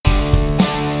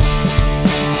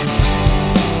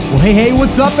Hey,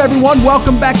 what's up, everyone?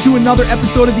 Welcome back to another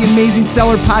episode of the Amazing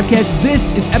Seller Podcast.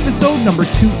 This is episode number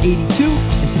 282,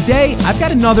 and today I've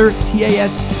got another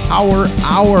TAS Power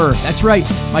Hour. That's right,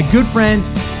 my good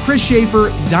friends Chris Schaefer,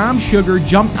 Dom Sugar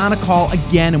jumped on a call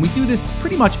again, and we do this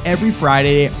pretty much every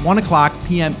Friday at 1 o'clock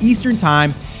p.m. Eastern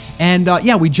Time. And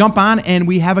we jump on and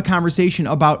we have a conversation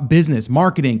about business,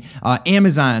 marketing,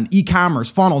 Amazon,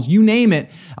 e-commerce, funnels, you name it.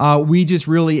 We just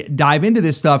really dive into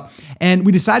this stuff. And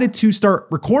we decided to start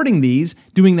recording these,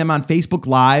 doing them on Facebook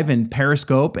Live and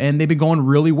Periscope, and they've been going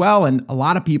really well. And a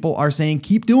lot of people are saying,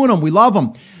 keep doing them. We love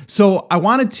them. So I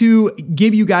wanted to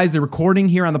give you guys the recording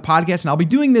here on the podcast, and I'll be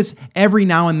doing this every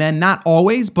now and then, not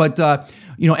always, but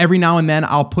every now and then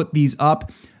I'll put these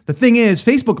up. The thing is,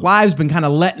 Facebook Live's been kind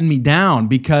of letting me down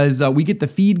because we get the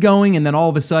feed going and then all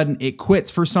of a sudden it quits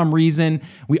for some reason.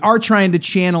 We are trying to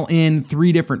channel in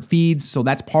 3 different feeds, so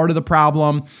that's part of the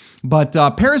problem. But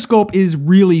Periscope is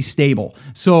really stable.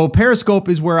 So Periscope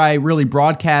is where I really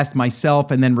broadcast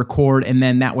myself and then record, and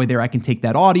then that way there I can take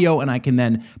that audio and I can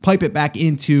then pipe it back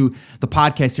into the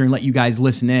podcast here and let you guys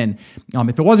listen in.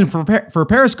 If it wasn't for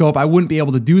Periscope, I wouldn't be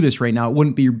able to do this right now. It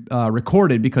wouldn't be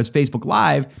recorded because Facebook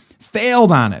Live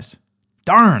failed on us.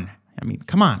 Darn. I mean,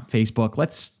 come on, Facebook.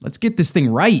 Let's get this thing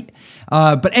right.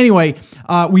 But anyway,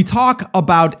 we talk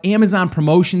about Amazon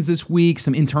promotions this week,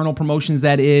 some internal promotions,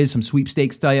 that is, some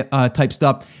sweepstakes type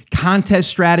stuff,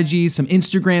 contest strategies, some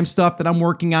Instagram stuff that I'm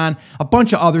working on, a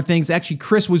bunch of other things. Actually,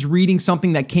 Chris was reading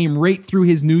something that came right through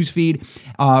his newsfeed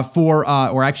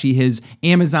or actually his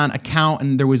Amazon account,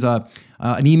 and there was an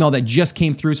email that just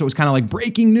came through, so it was kind of like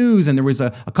breaking news, and there was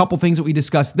a couple things that we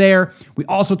discussed there. We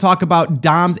also talk about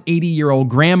Dom's 80-year-old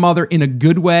grandmother in a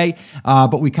good way,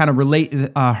 but we kind of relate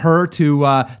her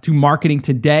to marketing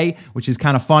today, which is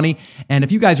kind of funny. And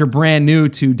if you guys are brand new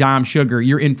to Dom Sugar,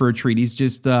 you're in for a treat. He's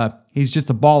just a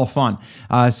ball of fun.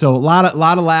 So a lot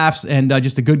of laughs, and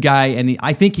just a good guy. And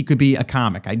I think he could be a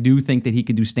comic. I do think that he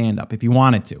could do stand-up if he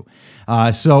wanted to.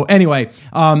 So anyway,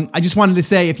 I just wanted to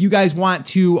say, if you guys want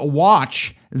to watch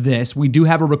this, we do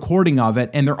have a recording of it,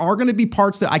 and there are going to be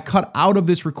parts that I cut out of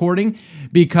this recording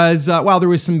because, there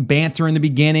was some banter in the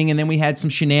beginning, and then we had some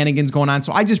shenanigans going on.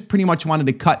 So I just pretty much wanted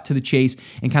to cut to the chase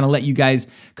and kind of let you guys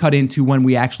cut into when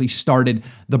we actually started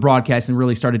the broadcast and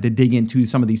really started to dig into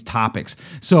some of these topics.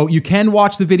 So you can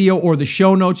watch the video or the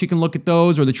show notes. You can look at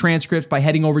those or the transcripts by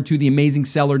heading over to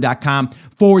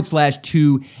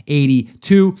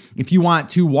theamazingseller.com/282. If you want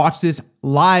to watch this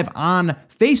live on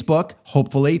Facebook,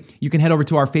 hopefully, you can head over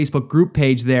to our Facebook group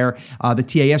page there, the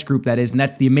TAS group that is, and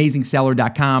that's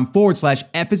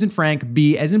theamazingseller.com/F as in Frank,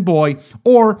 B as in boy.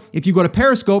 Or if you go to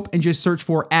Periscope and just search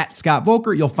for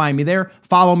 @ScottVolker, you'll find me there.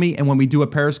 Follow me, and when we do a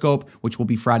Periscope, which will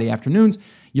be Friday afternoons,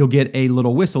 you'll get a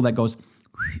little whistle that goes,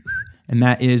 and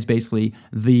that is basically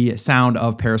the sound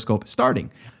of Periscope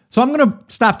starting. So I'm going to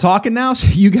stop talking now so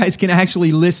you guys can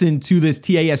actually listen to this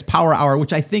TAS Power Hour,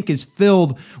 which I think is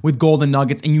filled with golden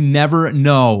nuggets, and you never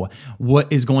know what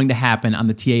is going to happen on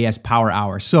the TAS Power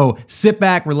Hour. So sit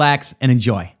back, relax, and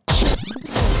enjoy.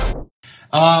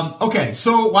 Okay,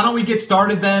 so why don't we get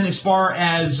started then as far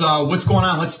as what's going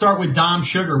on? Let's start with Dom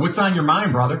Sugar. What's on your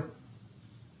mind, brother?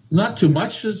 Not too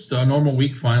much. Just a normal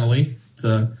week finally. It's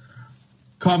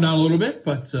calmed down a little bit,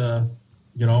 but,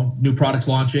 new products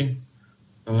launching.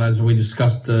 As we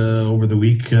discussed over the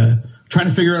week, trying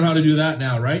to figure out how to do that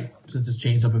now, right? Since it's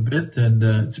changed up a bit, and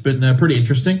it's been pretty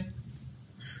interesting.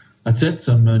 That's it.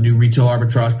 Some new retail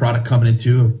arbitrage product coming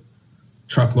into a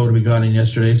truckload we got in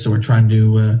yesterday, so we're trying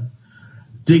to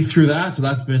dig through that. So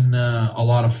that's been a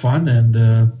lot of fun,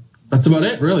 and that's about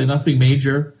it, really. Nothing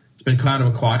major. It's been kind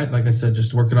of a quiet, like I said,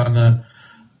 just working on the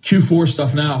Q4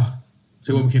 stuff now.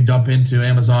 See what we can dump into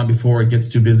Amazon before it gets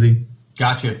too busy.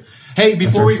 Gotcha. Hey,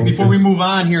 before we move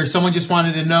on here, someone just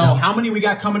wanted to know how many we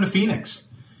got coming to Phoenix.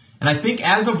 And I think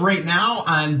as of right now,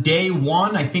 on day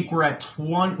 1, I think we're at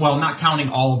 20, well, not counting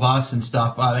all of us and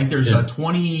stuff. I think there's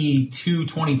 22,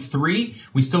 23.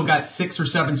 We still got 6 or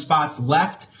 7 spots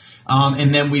left.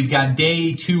 And then we've got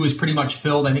day 2 is pretty much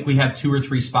filled. I think we have 2 or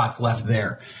 3 spots left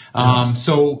there. And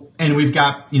we've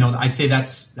got, I'd say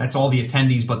that's all the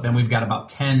attendees, but then we've got about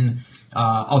 10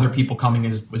 other people coming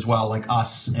as well, like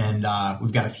us, and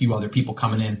we've got a few other people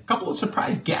coming in. A couple of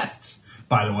surprise guests,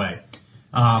 by the way.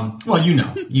 You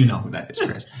know who that is,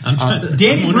 Chris.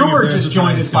 Danny Brewer just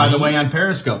joined us, by the way, on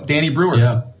Periscope. Danny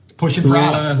Brewer, pushing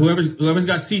products. Whoever's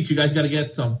got seats, you guys got to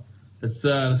get some. Let's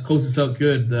close this out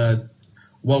good.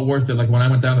 Well worth it. Like when I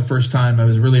went down the first time, I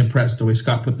was really impressed the way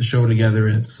Scott put the show together,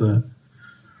 and it's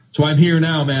so I'm here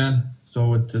now, man.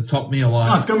 So it's helped me a lot.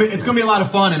 No, it's gonna be a lot of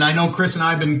fun, and I know Chris and I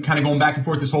have been kind of going back and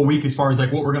forth this whole week as far as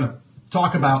like what we're gonna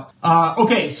talk about.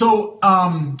 Okay, so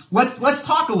let's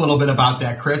talk a little bit about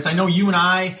that, Chris. I know you and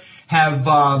I have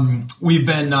we've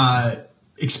been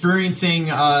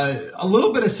experiencing a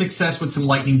little bit of success with some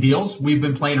lightning deals we've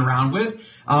been playing around with.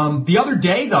 The other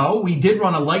day, though, we did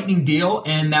run a lightning deal,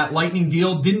 and that lightning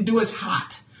deal didn't do as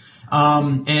hot.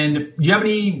 And do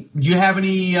you have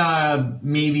any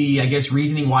maybe, I guess,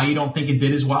 reasoning why you don't think it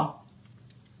did as well?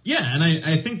 Yeah, and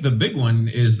I think the big one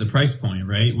is the price point,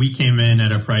 right? We came in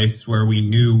at a price where we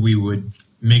knew we would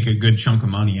make a good chunk of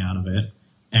money out of it.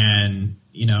 And,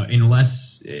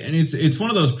 it's one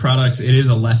of those products, it is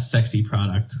a less sexy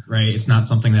product, right? It's not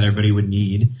something that everybody would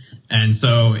need. And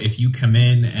so if you come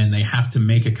in and they have to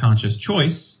make a conscious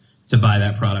choice to buy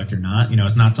that product or not,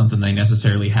 it's not something they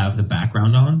necessarily have the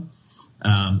background on.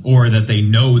 Or that they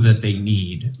know that they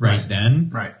need right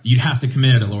then. Right. You'd have to come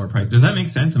in at a lower price. Does that make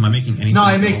sense? Am I making any sense? No,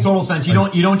 it makes total sense. You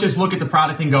don't just look at the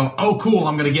product and go, oh, cool,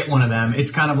 I'm going to get one of them. It's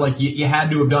kind of like you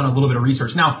had to have done a little bit of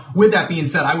research. Now, with that being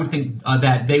said, I would think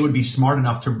that they would be smart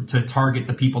enough to target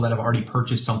the people that have already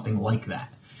purchased something like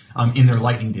that in their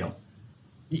lightning deal.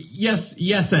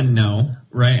 Yes and no,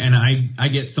 right? And I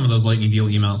get some of those lightning deal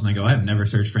emails and I go, I've never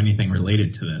searched for anything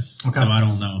related to this, so I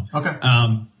don't know. Okay.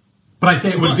 But I'd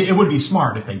say it would be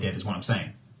smart if they did, is what I'm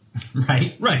saying,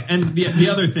 right? Right, and the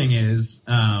other thing is,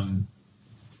 again,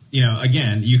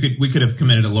 we could have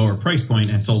come in at a lower price point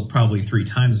and sold probably 3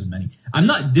 times as many. I'm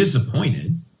not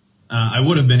disappointed. I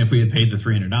would have been if we had paid the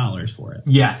 $300 for it.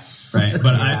 Yes. Right,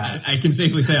 but yes. I can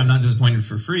safely say I'm not disappointed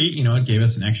for free. It gave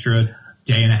us an extra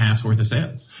day and a half's worth of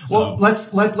sales. So. Well,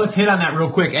 let's hit on that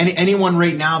real quick. Anyone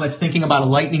right now that's thinking about a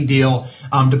lightning deal,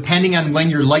 depending on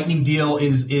when your lightning deal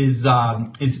is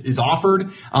offered,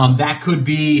 that could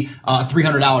be a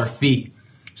 $300 fee.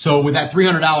 So with that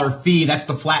 $300 fee, that's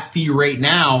the flat fee right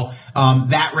now.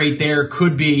 That right there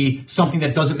could be something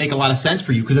that doesn't make a lot of sense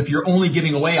for you, because if you're only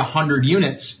giving away 100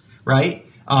 units, right,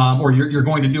 or you're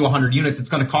going to do 100 units, it's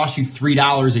going to cost you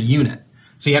 $3 a unit.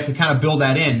 So you have to kind of build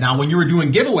that in. Now, when you were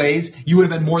doing giveaways, you would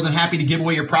have been more than happy to give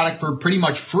away your product for pretty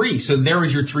much free. So there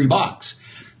was your $3.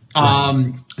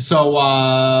 Right.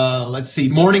 Let's see.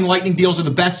 Morning lightning deals are the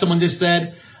best, someone just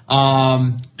said.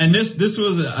 And this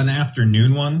was an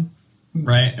afternoon one,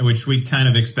 right? Which we kind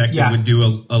of expected would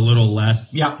do a little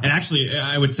less. Yeah. And actually,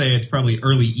 I would say it's probably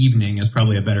early evening is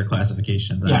probably a better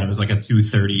classification than that. It was like a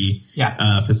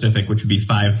 2:30 Pacific, which would be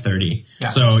 5:30. Yeah.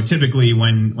 So typically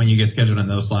when you get scheduled in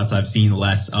those slots, I've seen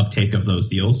less uptake of those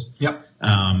deals. Yep.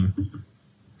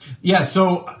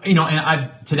 So,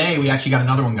 and today we actually got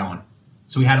another one going.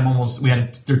 So we had them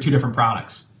they're 2 different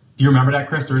products. Do you remember that,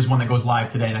 Chris? There is one that goes live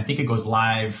today, and I think it goes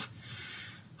live,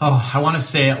 I want to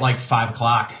say at like 5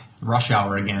 o'clock. Rush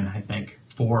hour again, I think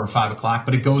 4 or 5 o'clock,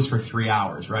 but it goes for 3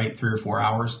 hours, right? 3 or 4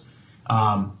 hours.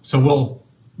 So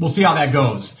we'll see how that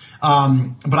goes.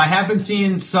 But I have been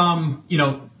seeing some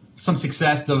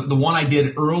success. The one I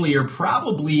did earlier,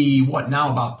 probably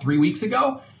about 3 weeks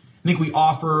ago. I think we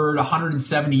offered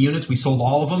 170 units. We sold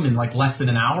all of them in like less than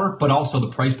an hour, but also the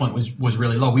price point was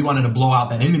really low. We wanted to blow out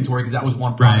that inventory because that was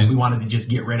one product we wanted to just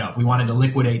get rid of. We wanted to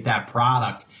liquidate that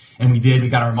product, and we did. We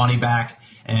got our money back.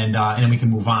 And then we can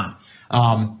move on.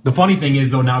 The funny thing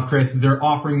is, though, now, Chris, they're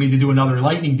offering me to do another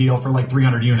lightning deal for like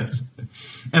 300 units.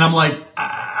 And I'm like,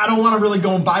 I don't want to really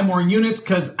go and buy more units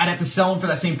because I'd have to sell them for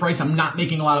that same price. I'm not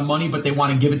making a lot of money, but they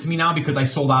want to give it to me now because I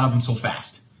sold out of them so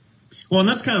fast. Well, and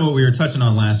that's kind of what we were touching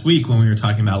on last week when we were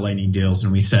talking about lightning deals.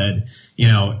 And we said,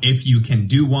 if you can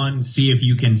do one, see if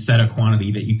you can set a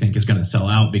quantity that you think is going to sell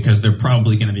out, because they're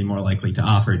probably going to be more likely to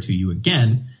offer it to you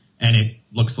again. And it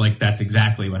looks like that's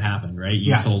exactly what happened, right?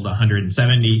 You sold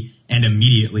 170, and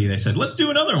immediately they said, "Let's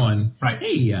do another one." Right?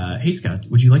 Hey, Scott,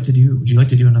 would you like to do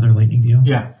another lightning deal?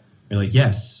 Yeah. You're like,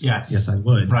 yes, I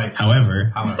would. Right.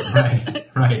 However,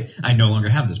 right. I no longer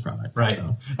have this product. Right.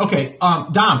 So. Okay.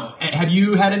 Dom, have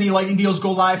you had any lightning deals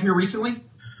go live here recently?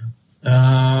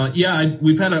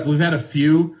 We've had a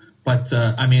few. But,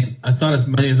 I thought as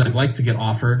many as I'd like to get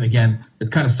offered. Again,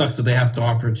 it kind of sucks that they have to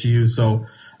offer it to you. So,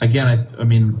 again,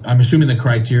 I'm assuming the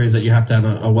criteria is that you have to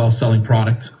have a well-selling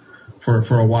product for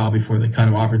a while before they kind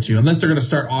of offer it to you. Unless they're going to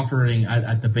start offering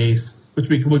at the base, which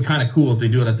would be kind of cool if they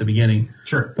do it at the beginning.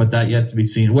 Sure. But that yet to be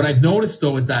seen. What I've noticed,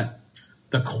 though, is that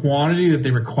the quantity that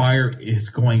they require is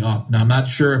going up. Now, I'm not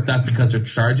sure if that's because they're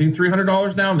charging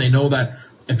 $300 now, and they know that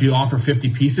if you offer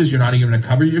 50 pieces, you're not even going to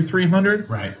cover your 300.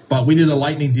 Right. But we did a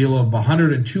lightning deal of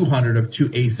 100 and 200 of 2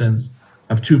 ASINs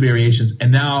of 2 variations,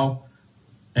 and now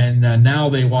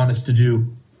they want us to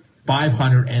do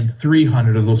 500 and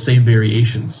 300 of those same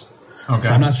variations. Okay. So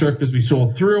I'm not sure if because we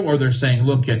sold through, or they're saying,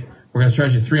 look, we're going to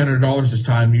charge you $300 this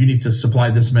time. You need to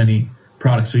supply this many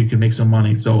products so you can make some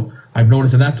money. So I've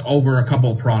noticed, and that's over a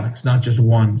couple of products, not just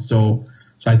one. So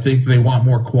I think they want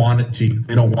more quantity.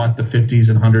 They don't want the 50s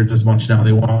and 100s as much now.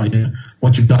 They want you,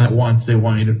 once you've done it once, they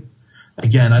want you to,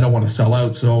 again, I don't want to sell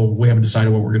out, so we haven't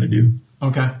decided what we're going to do.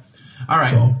 Okay. All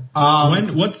right.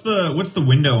 So, what's the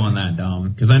window on that, Dom?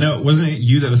 Because I know, wasn't it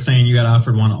you that was saying you got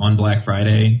offered one on Black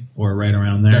Friday or right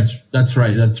around there? That's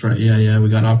right. Yeah, we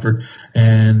got offered,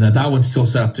 and that one's still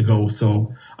set up to go.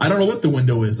 So I don't know what the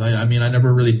window is. I mean,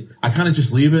 I kind of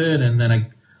just leave it, and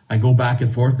then I go back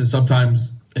and forth, and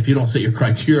sometimes if you don't set your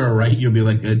criteria right, you'll be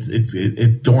like,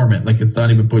 it's dormant, like it's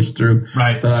not even pushed through.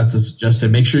 Right. So that's a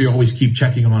suggestion. Make sure you always keep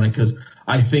checking on it, because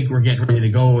I think we're getting ready to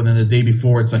go, and then the day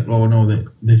before it's like, oh no,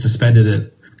 they suspended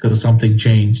it because something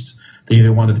changed. They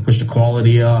either wanted to push the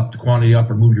quantity up,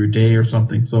 or move your day or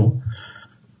something. So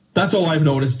that's all I've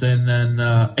noticed. And then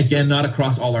again, not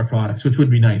across all our products, which would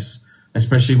be nice,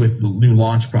 especially with the new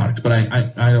launch products. But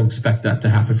I don't expect that to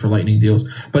happen for Lightning Deals.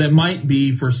 But it might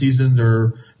be for seasoned,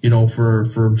 or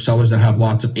for sellers that have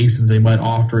lots of ASINs, they might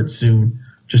offer it soon,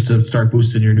 just to start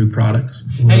boosting your new products.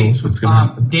 Hey,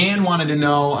 Dan wanted to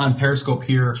know on Periscope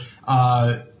here,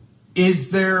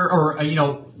 is there, or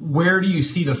where do you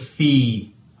see the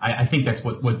fee? I think that's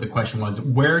what the question was.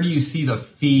 Where do you see the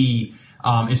fee,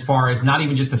 as far as not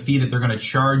even just the fee that they're going to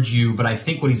charge you, but I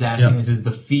think what he's asking is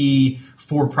the fee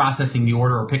for processing the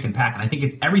order or pick and pack. And I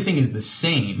think everything is the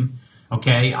same.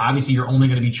 Okay, obviously you're only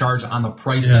going to be charged on the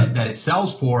price that it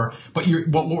sells for, but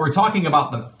what we're talking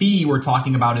about, the fee we're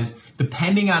talking about, is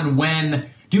depending on when.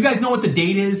 Do you guys know what the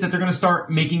date is that they're going to start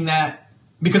making that?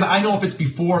 Because I know if it's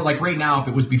before, like right now, if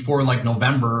it was before like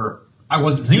November, I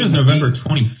think it was November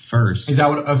 21st. Is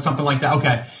that something like that?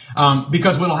 Okay.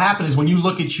 Because what'll happen is when you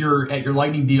look at your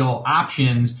Lightning Deal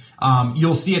options,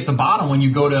 you'll see at the bottom when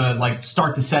you go to like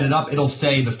start to set it up, it'll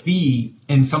say the fee,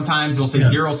 and sometimes it'll say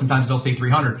 0, sometimes it'll say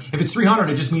 300. If it's 300,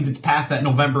 it just means it's past that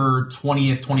November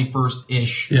 20th, 21st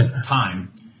ish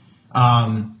time.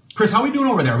 Chris, how are we doing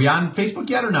over there? Are we on Facebook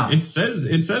yet or no? It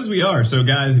says we are. So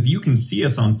guys, if you can see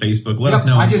us on Facebook, let us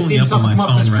know. I just seen something come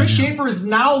up. Says Chris Schaefer is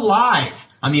now live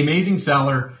on the Amazing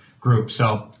Seller group.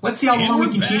 So let's see how long we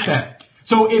can keep that.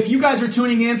 So if you guys are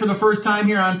tuning in for the first time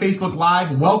here on Facebook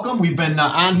Live, welcome. We've been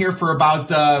on here for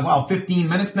about 15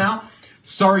 minutes now.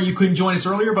 Sorry you couldn't join us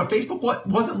earlier, but Facebook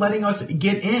wasn't letting us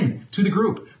get in to the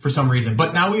group for some reason.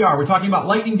 But now we are. We're talking about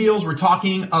Lightning Deals. We're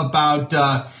talking about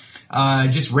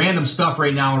just random stuff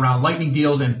right now around Lightning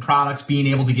Deals and products being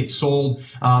able to get sold.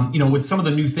 With some of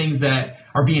the new things that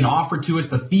are being offered to us,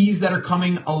 the fees that are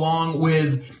coming along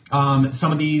with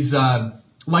some of these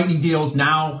Lightning Deals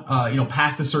now,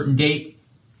 past a certain date.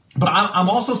 But I'm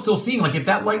also still seeing, like, if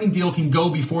that Lightning Deal can go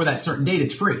before that certain date,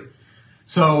 it's free.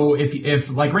 So if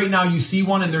like right now you see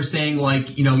one and they're saying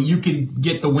like, you could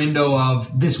get the window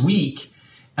of this week,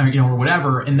 or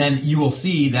whatever, and then you will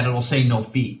see that it'll say no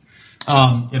fee.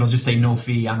 It'll just say no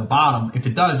fee on the bottom. If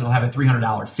it does, it'll have a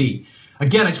 $300 fee.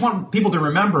 Again, I just want people to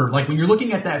remember, like, when you're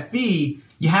looking at that fee,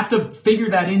 you have to figure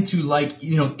that into like,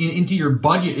 into your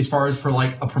budget as far as for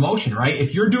like a promotion, right?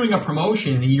 If you're doing a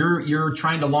promotion and you're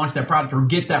trying to launch that product or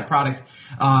get that product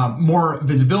more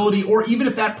visibility, or even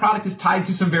if that product is tied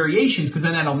to some variations, because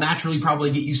then that'll naturally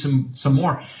probably get you some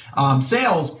more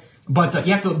sales. But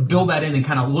you have to build that in and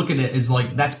kind of look at it as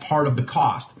like that's part of the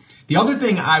cost. The other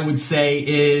thing I would say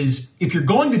is if you're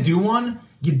going to do one,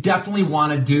 you definitely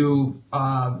want to do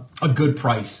a good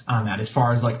price on that, as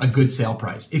far as like a good sale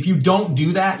price. If you don't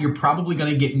do that, you're probably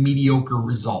going to get mediocre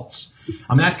results.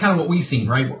 That's kind of what we've seen,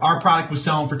 right? Our product was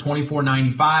selling for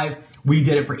 $24.95. We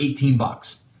did it for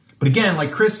 $18. But again,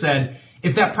 like Chris said,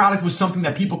 if that product was something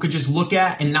that people could just look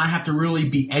at and not have to really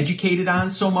be educated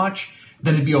on so much,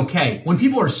 then it'd be okay. When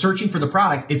people are searching for the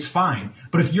product, it's fine.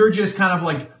 But if you're just kind of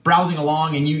like browsing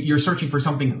along and you're searching for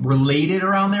something related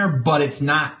around there, but it's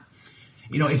not,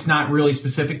 it's not really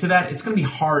specific to that, it's going to be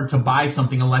hard to buy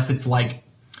something unless it's like,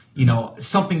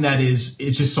 something that is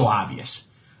just so obvious.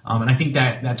 And I think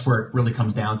that's where it really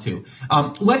comes down to.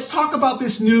 Let's talk about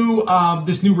this new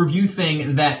review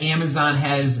thing that Amazon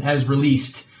has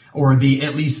released, or at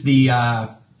least the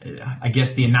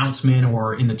announcement,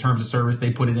 or in the terms of service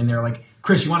they put it in there. Like,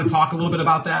 Chris, you want to talk a little bit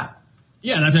about that?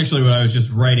 Yeah, that's actually what I was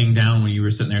just writing down when you were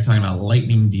sitting there talking about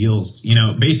Lightning Deals.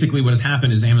 Basically what has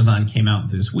happened is Amazon came out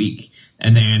this week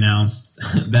and they announced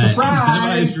that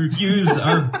incentivized reviews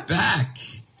are back,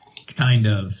 kind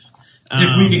of.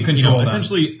 If we can control them.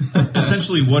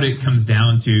 Essentially what it comes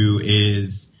down to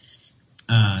is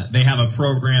they have a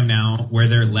program now where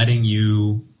they're letting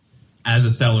you, as a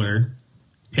seller,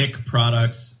 pick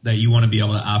products that you want to be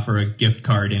able to offer a gift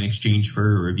card in exchange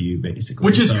for a review, basically.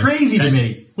 Which is crazy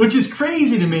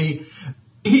to me.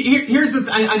 Here's the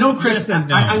I know, Chris, yes,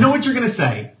 no. I know what you're going to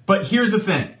say, but here's the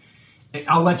thing.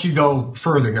 I'll let you go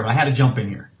further here, but I had to jump in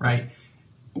here, right?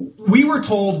 We were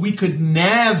told we could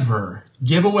never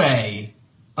give away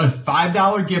a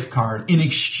 $5 gift card in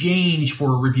exchange for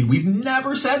a review. We've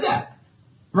never said that,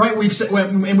 right? We've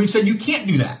said you can't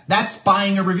do that. That's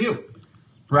buying a review,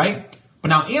 right? But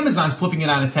now Amazon's flipping it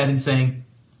on its head and saying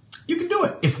you can do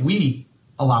it if we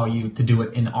allow you to do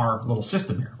it in our little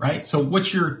system here, right? So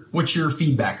what's your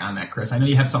feedback on that, Chris? I know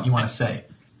you have something you want to say.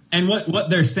 And what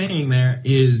they're saying there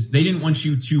is they didn't want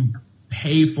you to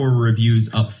pay for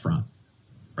reviews up front,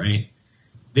 right?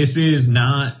 This is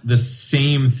not the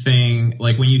same thing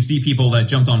like when you see people that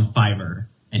jumped on Fiverr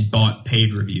and bought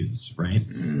paid reviews, right?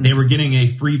 They were getting a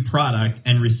free product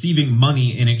and receiving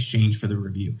money in exchange for the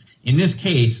review. In this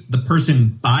case, the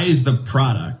person buys the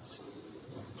product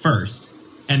first,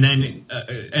 and then,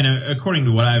 according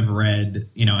to what I've read,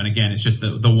 and again, it's just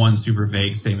the one super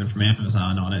vague statement from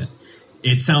Amazon on it.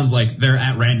 It sounds like they're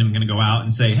at random going to go out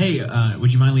and say, hey,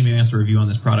 would you mind leaving us a review on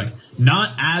this product?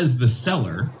 Not as the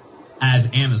seller,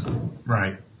 as Amazon.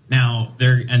 Right. Now,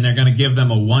 they're going to give them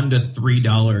a $1 to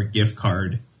 $3 gift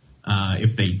card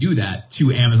if they do that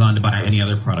to Amazon to buy any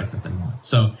other product that they want.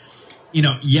 So,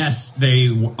 yes, they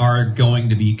are going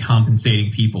to be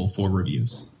compensating people for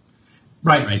reviews.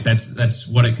 Right. Right. That's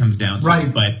what it comes down to.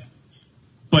 Right.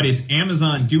 But it's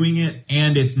Amazon doing it,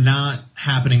 and it's not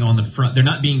happening on the front. They're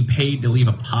not being paid to leave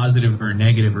a positive or a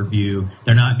negative review.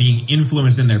 They're not being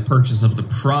influenced in their purchase of the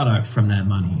product from that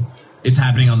money. It's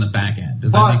happening on the back end.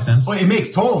 Does that make sense? Well, it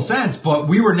makes total sense, but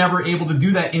we were never able to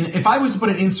do that. If I was to put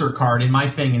an insert card in my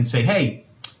thing and say, hey,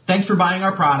 thanks for buying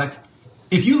our product.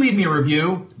 If you leave me a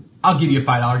review, I'll give you a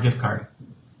 $5 gift card.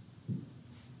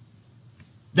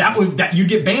 You'd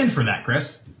get banned for that,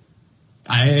 Chris.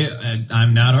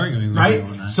 I'm not arguing with you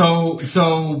on that.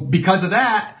 So because of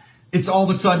that, it's all of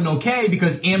a sudden okay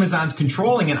because Amazon's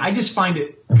controlling it. I just find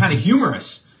it kind of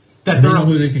humorous that they know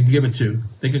who they can give it to.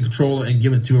 They can control it and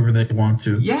give it to whoever they want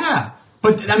to. Yeah,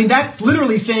 but I mean that's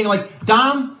literally saying like,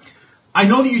 Dom, I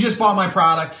know that you just bought my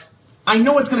product. I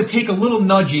know it's going to take a little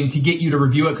nudging to get you to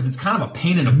review it because it's kind of a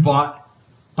pain in the butt.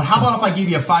 But how about if I give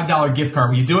you a $5 gift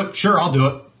card? Will you do it? Sure, I'll do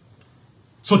it.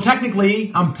 So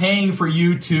technically, I'm paying for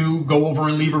you to go over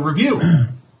and leave a review,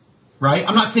 right?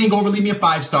 I'm not saying go over and leave me a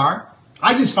 5-star.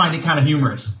 I just find it kind of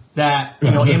humorous that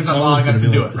Amazon's allowing us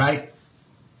to do it, right?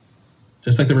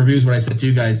 Just like the reviews when I said to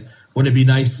you guys, wouldn't it be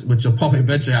nice, which will probably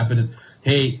eventually happen,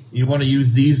 hey, you want to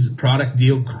use these product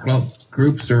deal club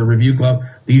groups or review club,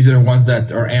 these are the ones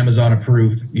that are Amazon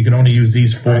approved. You can only use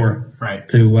these four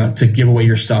to give away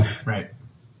your stuff. Right.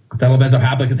 That'll end up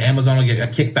happening because Amazon will get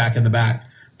a kickback in the back.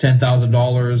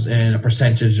 $10,000 and a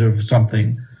percentage of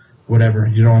something, whatever.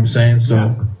 You know what I'm saying?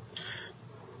 So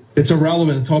it's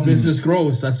irrelevant. It's how business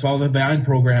grows. That's how the buying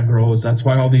program grows. That's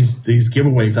why all these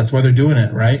giveaways. That's why they're doing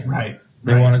it, right? Right.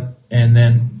 They want it, and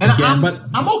then again,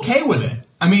 I'm okay with it.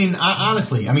 I mean,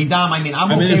 honestly, Dom.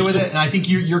 I'm okay with it, and I think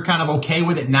you're kind of okay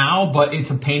with it now. But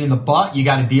it's a pain in the butt. You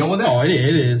got to deal with it. Oh, it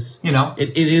is.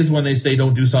 It is when they say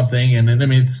don't do something, and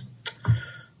then it's.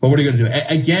 But what are you going to do?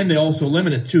 Again, they also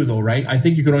limit it too, though, right? I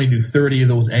think you can only do 30 of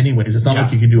those anyways. It's not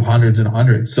like you can do hundreds and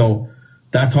hundreds. So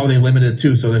that's how they limit it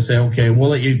too. So they say, okay,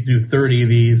 we'll let you do 30 of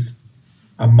these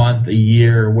a month, a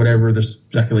year, or whatever. There's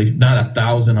exactly not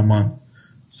 1,000 a month.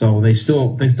 So they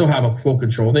still have a full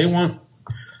control. They want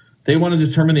to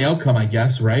determine the outcome, I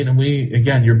guess, right? And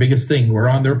again, your biggest thing, we're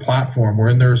on their platform, we're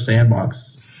in their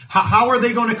sandbox. How are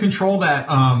they going to control that,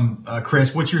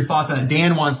 Chris? What's your thoughts on it?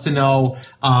 Dan wants to know.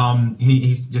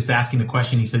 He's just asking the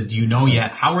question. He says, "Do you know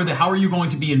yet? How are you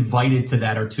going to be invited to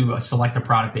that or to select a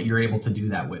product that you're able to do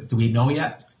that with? Do we know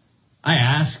yet?" I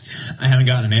asked. I haven't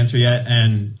gotten an answer yet,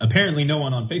 and apparently no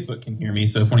one on Facebook can hear me.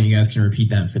 So if one of you guys can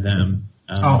repeat that for them,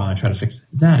 try to fix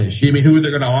that issue. You mean who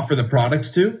they're going to offer the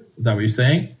products to? Is that what you're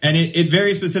saying? And it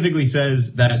very specifically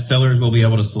says that sellers will be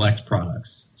able to select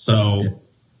products. So.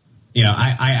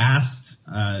 I asked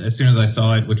as soon as I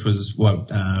saw it, which was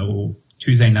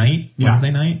Tuesday night,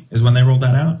 Wednesday night is when they rolled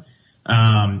that out.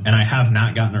 And I have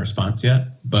not gotten a response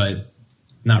yet, but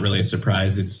not really a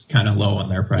surprise. It's kind of low on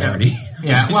their priority.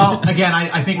 Yeah. Well, again,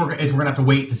 I think we're gonna have to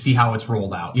wait to see how it's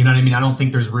rolled out. You know what I mean? I don't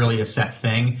think there's really a set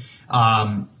thing. You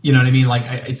know what I mean? Like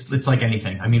it's like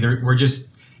anything. I mean, we're just.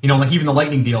 Like even the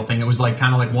lightning deal thing, it was like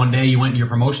kind of like one day you went to your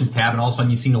promotions tab and all of a sudden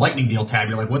you seen the lightning deal tab.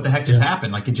 You're like, what the heck just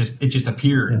happened? Like it just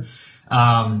appeared.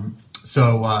 Yeah.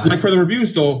 Like for the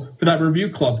reviews though, for that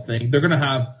review club thing, there's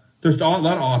a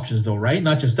lot of options though, right?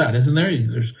 Not just that, isn't there?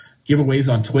 There's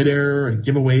giveaways on Twitter and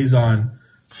giveaways on.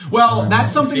 Well,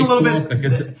 that's something Facebook, a little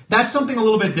bit. That's something a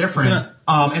little bit different.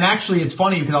 And actually, it's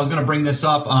funny because I was going to bring this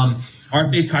up.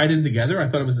 Aren't they tied in together? I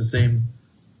thought it was the same.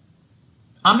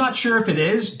 I'm not sure if it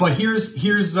is, but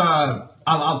here's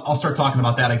I'll start talking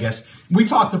about that, I guess. We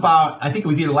talked about, I think it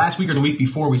was either last week or the week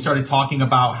before, we started talking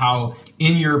about how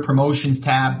in your promotions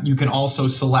tab, you can also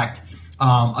select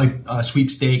a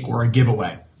sweepstake or a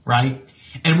giveaway, right?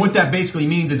 And what that basically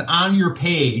means is on your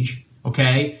page,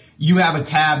 okay, you have a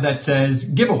tab that says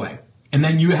giveaway. And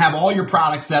then you have all your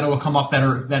products that will come up that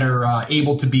are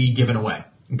able to be given away,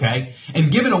 okay?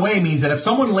 And given away means that if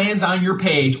someone lands on your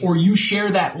page or you share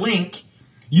that link,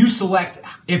 you select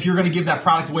if you're going to give that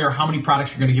product away or how many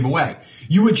products you're going to give away.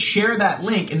 You would share that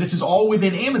link, and this is all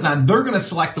within Amazon. They're going to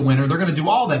select the winner. They're going to do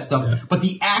all that stuff. Yeah. But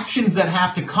the actions that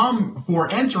have to come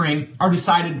for entering are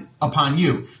decided upon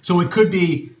you. So it could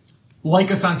be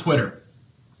like us on Twitter.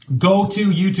 Go to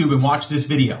YouTube and watch this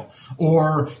video.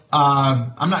 Or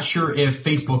I'm not sure if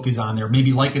Facebook is on there.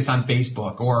 Maybe like us on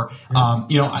Facebook. Or,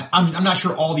 I'm not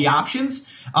sure all the options.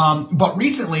 But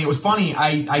recently, it was funny.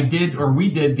 We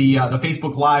did the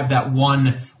Facebook Live that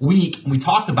one week, and we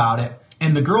talked about it.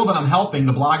 And the girl that I'm helping,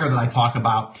 the blogger that I talk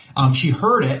about, she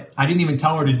heard it. I didn't even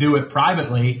tell her to do it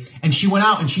privately. And she went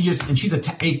out and she's a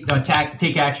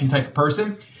take action type of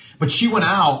person. But she went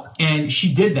out and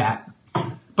she did that.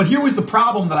 But here was the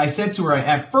problem that I said to her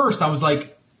at first. I was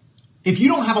like, if you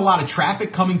don't have a lot of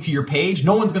traffic coming to your page,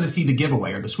 no one's going to see the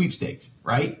giveaway or the sweepstakes,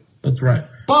 right? That's right.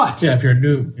 But yeah, if you're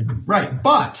new. Right.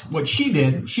 But what she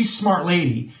did, she's a smart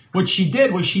lady. What she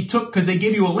did was she took, because they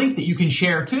give you a link that you can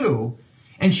share too,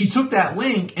 and she took that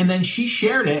link and then she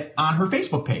shared it on her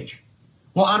Facebook page.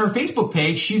 Well, on her Facebook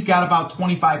page, she's got about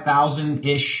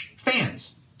 25,000-ish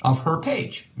fans of her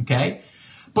page, okay?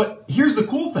 But here's the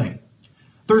cool thing.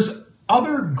 There's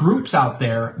other groups out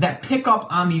there that pick up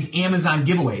on these Amazon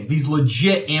giveaways, these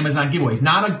legit Amazon giveaways,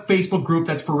 not a Facebook group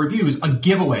that's for reviews, a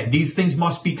giveaway. These things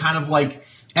must be kind of like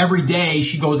every day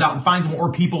she goes out and finds them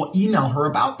or people email her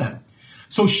about them.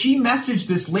 So she messaged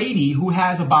this lady who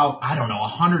has about,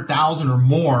 100,000 or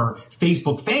more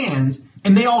Facebook fans,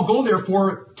 and they all go there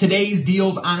for today's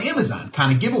deals on Amazon,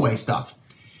 kind of giveaway stuff.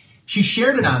 She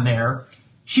shared it on there.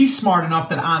 She's smart enough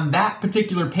that on that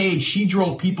particular page, she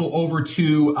drove people over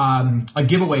to a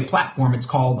giveaway platform. It's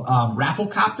called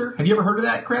Rafflecopter. Have you ever heard of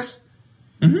that, Chris?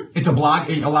 Mm-hmm. It's a blog.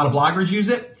 A lot of bloggers use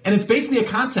it. And it's basically a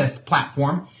contest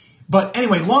platform. But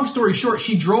anyway, long story short,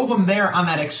 she drove them there on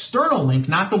that external link,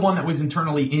 not the one that was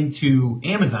internally into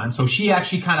Amazon. So she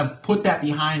actually kind of put that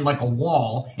behind like a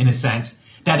wall, in a sense,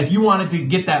 that if you wanted to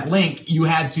get that link, you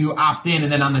had to opt in.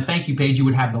 And then on the thank you page, you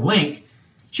would have the link.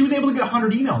 She was able to get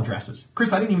 100 email addresses.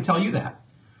 Chris, I didn't even tell you that.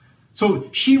 So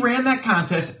she ran that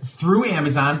contest through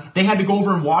Amazon. They had to go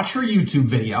over and watch her YouTube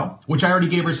video, which I already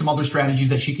gave her some other strategies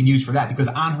that she can use for that, because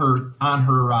on her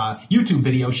YouTube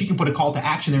video, she can put a call to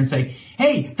action there and say,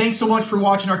 hey, thanks so much for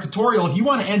watching our tutorial. If you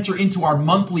want to enter into our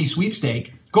monthly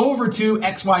sweepstake, go over to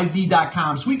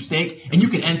xyz.com sweepstake and you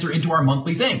can enter into our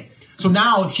monthly thing. So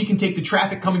now she can take the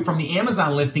traffic coming from the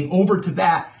Amazon listing over to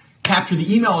that, capture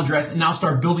the email address, and now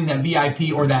start building that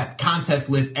VIP or that contest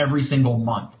list every single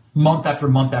month after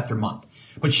month after month.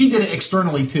 But she did it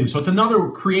externally too. So it's another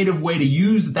creative way to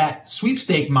use that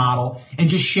sweepstake model and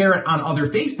just share it on other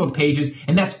Facebook pages,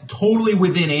 and that's totally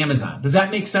within Amazon. Does that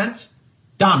make sense?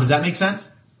 Dom, does that make sense?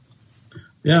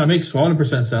 Yeah, it makes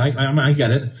 100% sense. I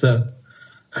get it. It's a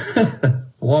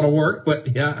lot of work,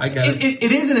 but yeah, I get it.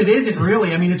 It is and it isn't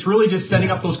really. I mean, it's really just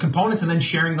setting up those components and then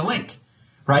sharing the link,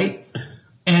 right?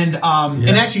 And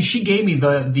and actually, she gave me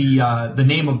the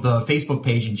name of the Facebook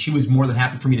page, and she was more than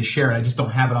happy for me to share it. I just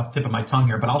don't have it off the tip of my tongue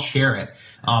here, but I'll share it.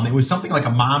 It was something like a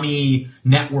mommy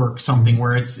network, something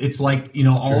where it's like,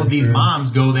 all of these moms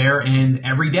go there, and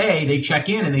every day they check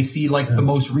in and they see the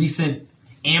most recent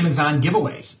Amazon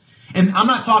giveaways. And I'm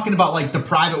not talking about like the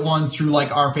private ones through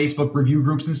like our Facebook review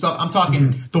groups and stuff. I'm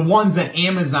talking the ones that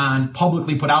Amazon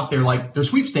publicly put out there, like their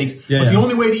sweepstakes. But the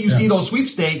only way that you see those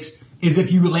sweepstakes is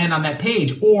if you land on that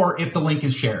page or if the link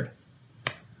is shared.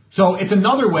 So it's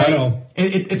another way.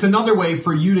 It's another way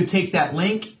for you to take that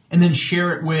link and then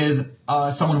share it with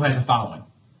someone who has a following.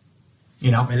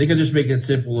 I mean, they can just make it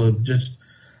simple of just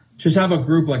have a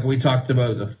group like we talked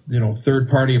about,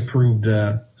 third-party approved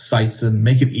sites, and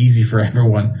make it easy for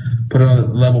everyone. Put it on a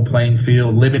level playing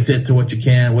field, limit it to what you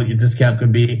can, what your discount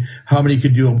could be, how many you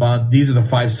could do a month. These are the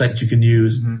 5 sites you can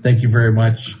use. Mm-hmm. Thank you very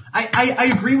much.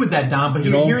 I agree with that, Don, but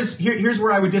here's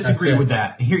where I would disagree with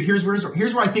that. Here's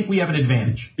where I think we have an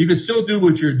advantage. You can still do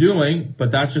what you're doing,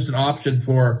 but that's just an option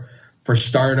for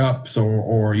startups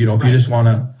or if you just want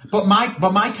to. But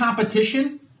my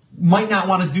competition might not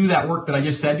want to do that work that I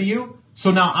just said to you,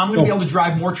 So now I'm going to be able to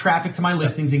drive more traffic to my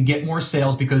listings and get more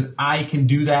sales because I can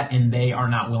do that and they are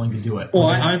not willing to do it. Well,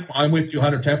 I'm with you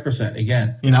 110%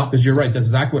 again. You know, because you're right. That's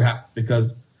exactly what happened.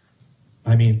 Because,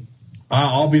 I mean,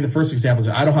 I'll be the first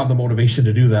example. I don't have the motivation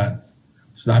to do that.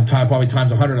 So I'm probably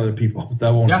times 100 other people that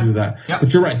won't do that. Yep.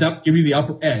 But you're right. That'll give you the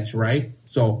upper edge, right?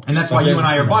 So, and that's why you and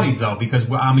I are buddies, though, because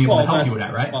I'm able to help you with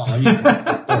that, right? Yeah,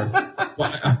 of course.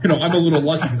 Well, I'm a little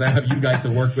lucky because I have you guys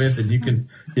to work with, and you can,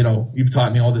 you've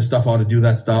taught me all this stuff, how to do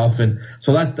that stuff, and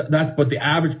so that's. But the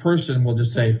average person will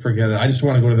just say, forget it. I just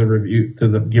want to go to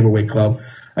the giveaway club.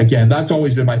 Again, that's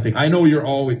always been my thing. I know you're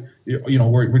always, we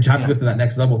have to get to that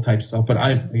next level type stuff. But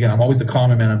I'm always the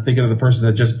common man. I'm thinking of the person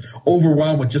that just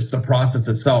overwhelmed with just the process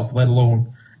itself, let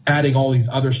alone adding all these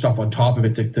other stuff on top of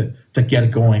it to get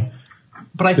it going.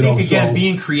 But I think,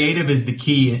 being creative is the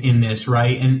key in this,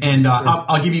 right? And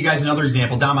I'll give you guys another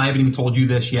example. Dom, I haven't even told you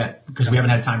this yet because we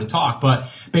haven't had time to talk. But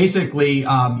basically,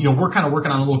 we're kind of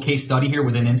working on a little case study here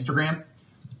within Instagram.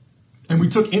 And we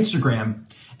took Instagram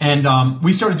and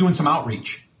we started doing some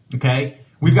outreach, okay?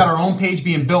 We've got our own page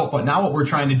being built, but now what we're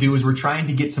trying to do is we're trying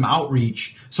to get some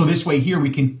outreach. So this way here we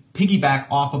can piggyback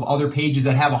off of other pages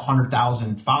that have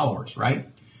 100,000 followers, right?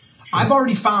 Sure. I've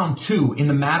already found 2 in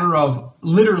the matter of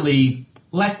literally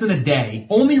less than a day.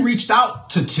 Only reached out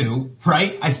to 2,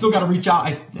 right? I still got to reach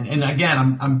out. And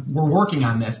again, we're working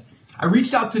on this. I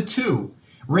reached out to 2.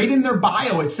 Right in their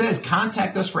bio, it says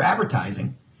contact us for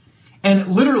advertising. And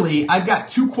literally, I've got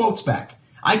 2 quotes back.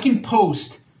 I can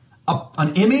post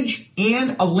an image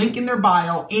and a link in their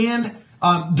bio and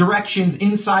directions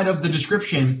inside of the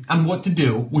description on what to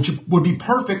do, which would be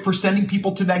perfect for sending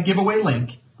people to that giveaway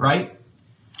link, right?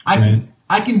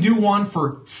 I can do one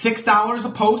for $6 a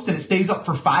post and it stays up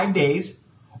for 5 days,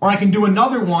 or I can do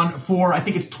another one for, I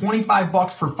think it's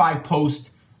 $25 for 5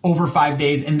 posts over 5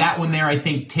 days, and that one there I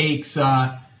think takes,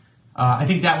 I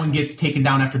think that one gets taken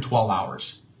down after 12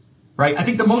 hours, right? I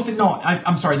think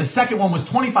the second one was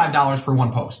 $25 for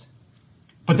 1 post.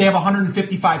 But they have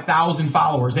 155,000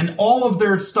 followers, and all of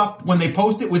their stuff, when they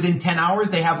post it within 10 hours,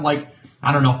 they have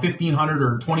 1,500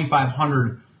 or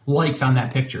 2,500 likes on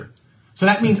that picture. So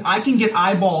that means I can get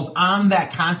eyeballs on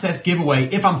that contest giveaway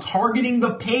if I'm targeting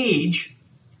the page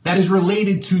that is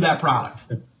related to that product,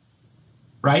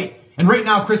 right? And right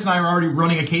now, Chris and I are already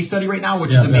running a case study right now,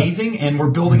 which is amazing, and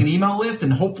we're building an email list,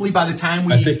 and hopefully by the time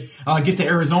we get to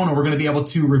Arizona, we're going to be able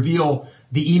to reveal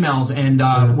the emails, and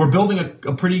we're building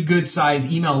a pretty good size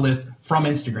email list from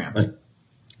Instagram. Right.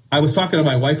 I was talking to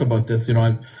my wife about this.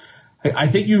 I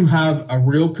think you have a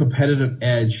real competitive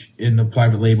edge in the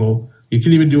private label. You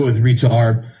can even do it with Retail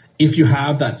Arb if you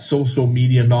have that social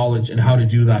media knowledge and how to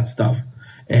do that stuff.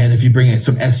 And if you bring in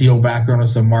some SEO background or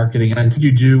some marketing, and I think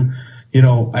you do,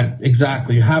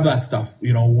 exactly, you have that stuff,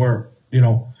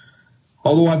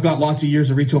 although I've got lots of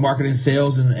years of retail marketing,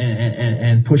 sales,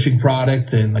 and pushing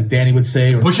product, and like Danny would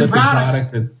say, or pushing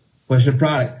product and pushing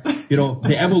product.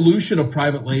 The evolution of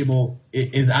private label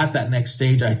is at that next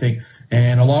stage, I think.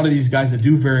 And a lot of these guys that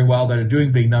do very well, that are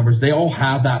doing big numbers, they all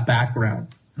have that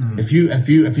background. Mm-hmm.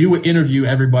 If you would interview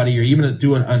everybody, or even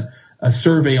do a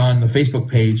survey on the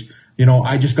Facebook page,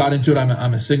 I just got into it.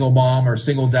 I'm a single mom or a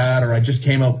single dad, or I just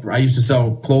came up. I used to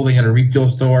sell clothing at a retail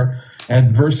store.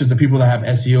 And versus the people that have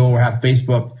SEO or have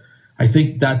Facebook, I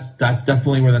think that's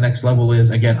definitely where the next level is.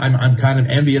 Again, I'm kind of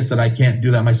envious that I can't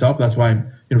do that myself. That's why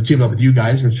I'm teamed up with you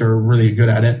guys, which are really good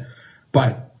at it.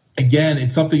 But again,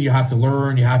 it's something you have to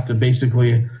learn. You have to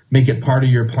basically make it part of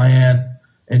your plan,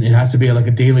 and it has to be like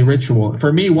a daily ritual.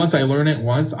 For me, once I learn it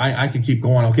I can keep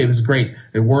going. Okay, this is great.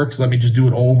 It works. Let me just do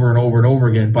it over and over and over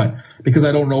again. But because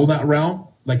I don't know that realm,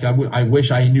 I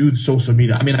wish I knew social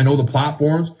media. I mean, I know the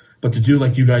platforms. But to do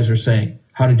like you guys are saying,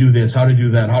 how to do this, how to do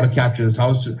that, how to capture this,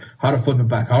 how to flip it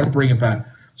back, how to bring it back.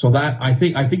 So that I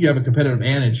think you have a competitive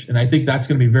advantage, and I think that's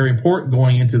going to be very important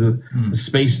going into the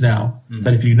space now.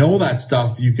 That if you know that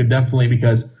stuff, you can definitely,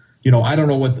 because I don't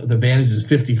know what the advantage is,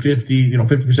 50-50,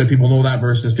 50% people know that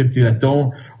versus 50 that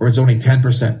don't, or it's only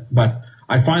 10%. But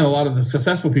I find a lot of the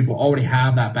successful people already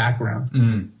have that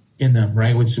background in them,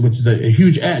 right? Which is a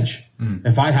huge edge.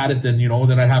 If I had it, then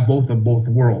then I'd have both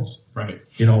worlds. Right.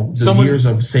 Years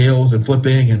of sales and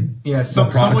flipping and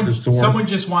someone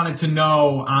just wanted to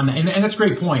know on, and that's a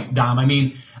great point, Dom. I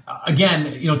mean, again,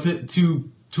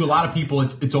 to a lot of people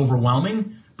it's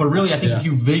overwhelming, but really I think if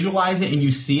you visualize it and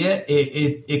you see it,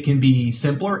 it can be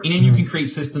simpler, and you can create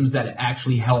systems that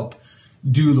actually help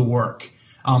do the work.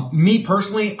 Me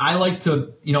personally, I like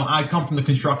to, I come from the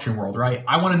construction world, right?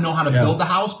 I want to know how to build the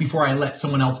house before I let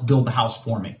someone else build the house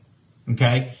for me.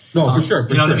 Okay. No, for sure.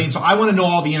 You know what I mean? So I want to know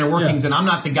all the inner workings, and I'm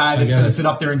not the guy that's going to sit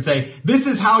up there and say, this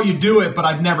is how you do it, but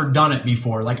I've never done it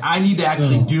before. Like, I need to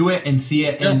actually do it and see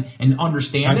it and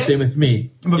understand it. Same with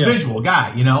me. I'm a visual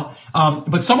guy, you know?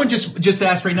 But someone just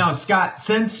asked right now, Scott,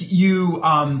 since you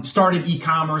started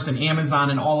e-commerce and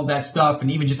Amazon and all of that stuff, and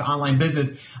even just online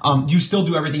business, do you still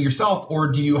do everything yourself,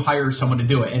 or do you hire someone to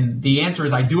do it? And the answer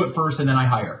is I do it first and then I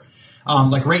hire.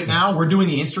 Like right now, we're doing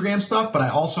the Instagram stuff, but I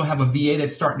also have a VA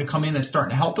that's starting to come in that's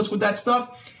starting to help us with that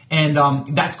stuff. And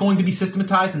that's going to be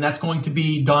systematized, and that's going to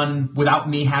be done without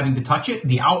me having to touch it.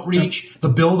 The outreach, the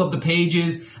build of the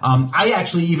pages. I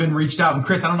actually even reached out, and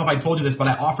Chris, I don't know if I told you this, but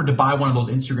I offered to buy one of those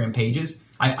Instagram pages.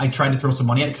 I tried to throw some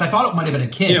money at it because I thought it might have been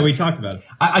a kid. Yeah, we talked about it.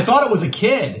 I thought it was a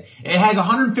kid. It has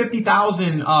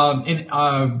 150,000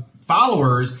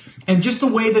 followers. And just the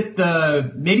way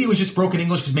that maybe it was just broken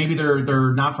English because maybe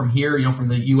they're not from here, you know, from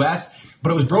the U.S.,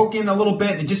 but it was broken a little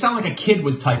bit. And it just sounded like a kid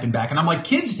was typing back. And I'm like,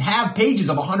 kids have pages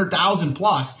of 100,000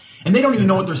 plus, and they don't even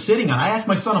know what they're sitting on. I asked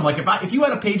my son, I'm like, if you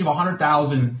had a page of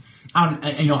 100,000 on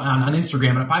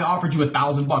Instagram, and if I offered you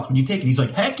 $1,000, would you take it? He's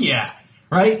like, heck yeah.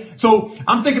 Right? So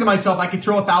I'm thinking to myself, I could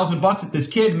throw $1,000 at this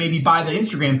kid, maybe buy the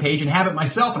Instagram page and have it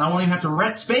myself, and I won't even have to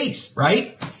rent space.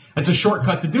 Right? That's a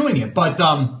shortcut to doing it. But,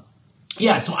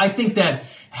 yeah, so I think that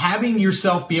having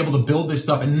yourself be able to build this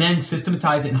stuff and then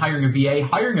systematize it and hiring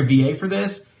a VA for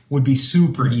this would be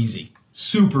super easy.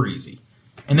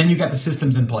 And then you got the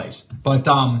systems in place. But,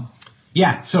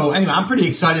 yeah, so anyway, I'm pretty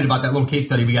excited about that little case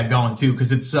study we got going too,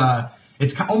 because it's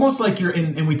almost like you're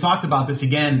in, and we talked about this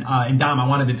again, and Dom, I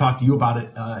wanted to talk to you about it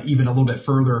even a little bit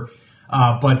further.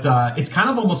 But it's kind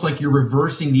of almost like you're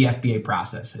reversing the FBA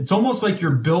process. It's almost like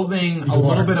you're building a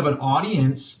little bit of an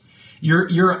audience.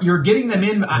 You're getting them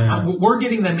in. We're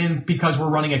getting them in because we're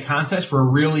running a contest for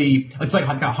it's like a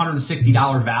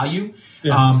 $160 value.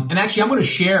 Yeah. And actually, I'm going to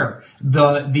share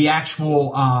the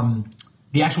actual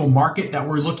market that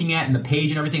we're looking at and the page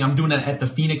and everything. I'm doing that at the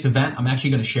Phoenix event. I'm actually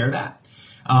going to share that.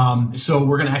 So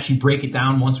we're going to actually break it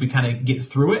down once we kind of get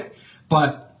through it.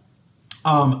 But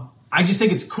I just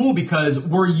think it's cool because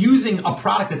we're using a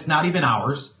product that's not even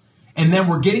ours, and then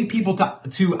we're getting people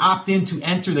to opt in to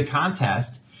enter the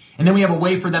contest. And then we have a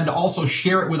way for them to also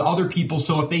share it with other people.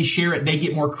 So if they share it, they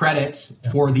get more credits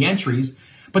for the entries.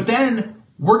 But then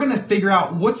we're going to figure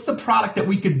out what's the product that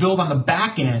we could build on the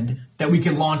back end that we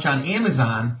could launch on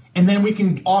Amazon. And then we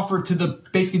can offer to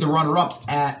basically the runner-ups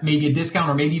at maybe a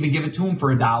discount, or maybe even give it to them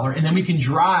for $1. And then we can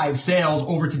drive sales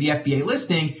over to the FBA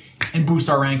listing and boost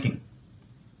our ranking.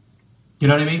 You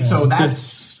know what I mean? Yeah, so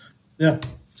that's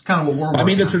kind of what we're working on. I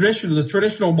mean, the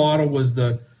traditional model was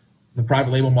the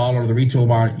private label model or the retail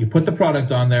model. You put the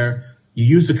product on there, you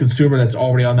use the consumer that's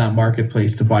already on that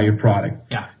marketplace to buy your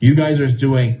product. Yeah. You guys are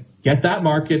get that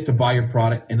market to buy your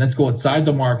product, and let's go outside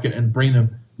the market and bring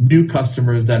them new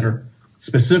customers that are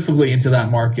specifically into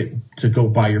that market to go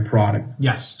buy your product.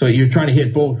 Yes. So you're trying to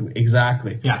hit both.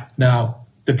 Exactly. Yeah. Now,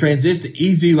 the transition,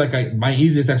 my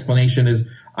easiest explanation is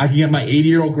I can get my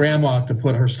 80-year-old grandma to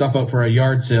put her stuff out for a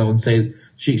yard sale and say,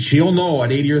 she'll know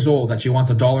at 80 years old that she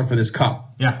wants $1 for this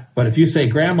cup. Yeah. But if you say,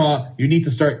 Grandma, you need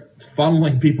to start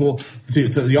funneling people to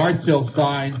the yard sale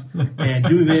signs and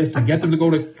do this and get them to go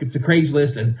to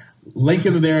Craigslist and link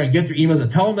them there and get their emails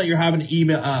and tell them that you're having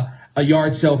a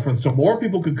yard sale so more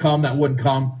people could come that wouldn't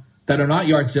come that are not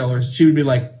yard sellers, she would be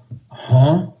like,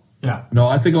 huh? Yeah. No,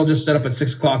 I think I'll just set up at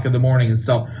 6 o'clock in the morning and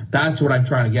sell. That's what I'm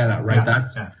trying to get at, right?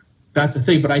 That's the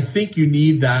thing. But I think you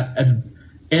need that.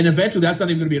 And eventually that's not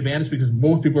even going to be an advantage because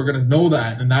most people are going to know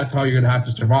that, and that's how you're going to have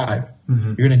to survive.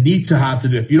 Mm-hmm. You're going to need to have to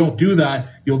do it. If you don't do that,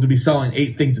 you'll be selling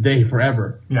 8 things a day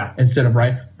forever. Yeah. Instead of,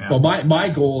 right? Yeah. So my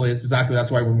goal is exactly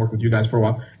that's why I've been working with you guys for a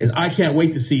while, is I can't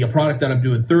wait to see a product that I'm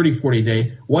doing 30, 40 a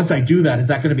day. Once I do that, is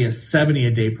that going to be a 70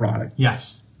 a day product?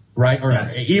 Yes. Right? Or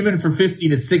yes. Even from 50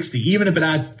 to 60, even if it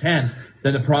adds 10,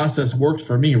 then the process works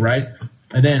for me, right?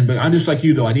 And then, but I'm just like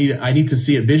you though. I need to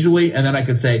see it visually, and then I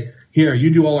can say, here, you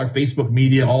do all our Facebook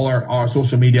media, all our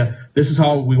social media. This is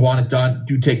how we want it done.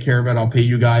 Do take care of it. I'll pay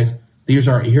you guys. Here's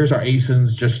our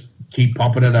ASINs. Just keep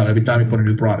pumping it out every time you put a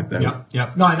new product out.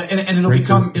 Yeah. No, and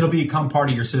it'll become part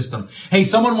of your system. Hey,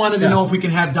 someone wanted to know if we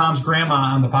can have Dom's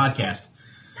grandma on the podcast.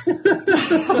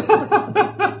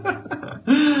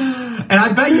 And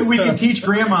I bet you we can teach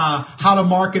grandma how to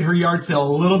market her yard sale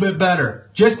a little bit better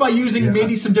just by using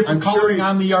maybe some different coloring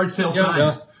on the yard sale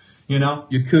signs. Yeah. You know,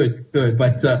 you could,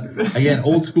 but again,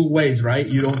 old school ways, right?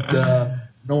 You don't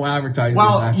no advertising.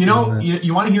 Well,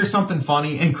 you want to hear something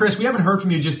funny, and Chris, we haven't heard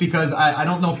from you just because I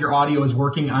don't know if your audio is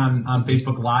working on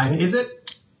Facebook Live. Is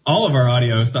it? All of our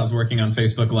audio stopped working on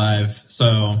Facebook Live,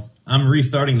 so I'm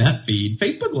restarting that feed.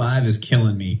 Facebook Live is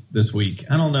killing me this week.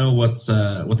 I don't know what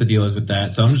the deal is with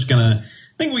that. So I'm just gonna.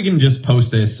 I think we can just post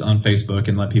this on Facebook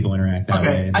and let people interact that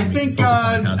way. I think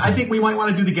we might want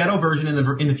to do the ghetto version in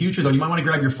the future though. You might want to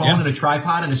grab your phone and a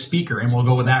tripod and a speaker, and we'll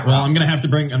go with that. Well, I'm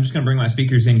just gonna bring my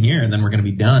speakers in here, and then we're gonna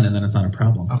be done, and then it's not a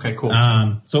problem. Okay, cool.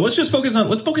 So let's focus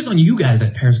on you guys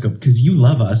at Periscope, because you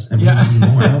love us and we love you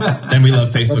more than we love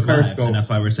Facebook Live, and that's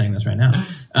why we're saying this right now.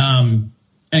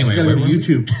 Anyway, we're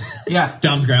YouTube. Yeah,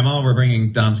 Dom's grandma. We're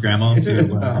bringing Dom's grandma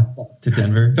to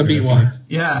Denver to beat one.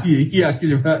 Yeah.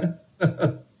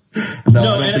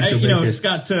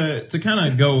 Scott, to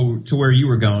kind of go to where you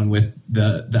were going with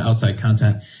the outside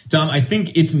content, Dom, I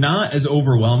think it's not as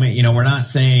overwhelming. We're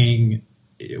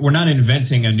not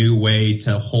inventing a new way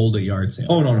to hold a yard sale.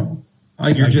 Oh, no.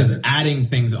 You're just adding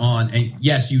things on, and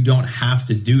yes, you don't have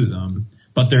to do them,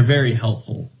 but they're very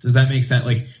helpful. Does that make sense?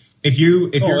 Like if your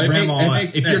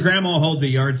grandma holds a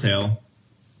yard sale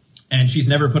and she's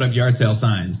never put up yard sale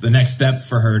signs, the next step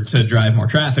for her to drive more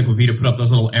traffic would be to put up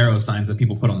those little arrow signs that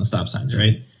people put on the stop signs,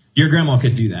 right? Your grandma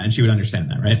could do that, and she would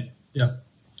understand that, right? Yeah.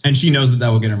 And she knows that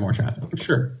will get her more traffic.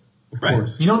 Sure. Of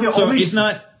course. It's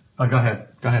not... Oh, go ahead.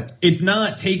 It's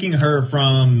not taking her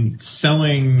from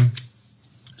selling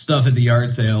stuff at the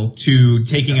yard sale to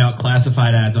taking out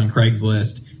classified ads on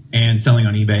Craigslist and selling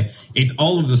on eBay. It's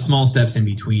all of the small steps in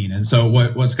between. And so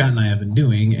what Scott and I have been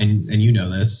doing, and you know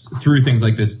this, through things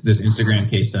like this Instagram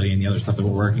case study and the other stuff that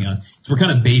we're working on, is we're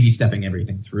kind of baby stepping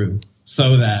everything through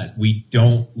so that we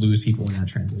don't lose people in that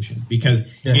transition. Because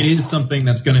it is something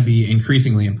that's going to be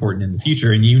increasingly important in the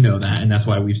future, and you know that, and that's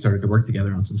why we've started to work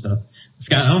together on some stuff.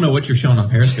 Scott, I don't know what you're showing on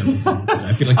Periscope.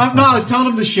 I feel like I was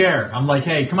telling him to share. I'm like,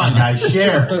 hey, come on, guys,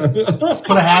 share. Put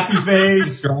a happy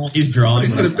face. He's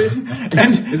drawing. And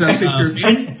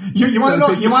you want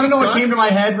to know what came to my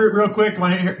head real quick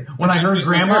when I heard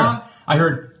grandma? I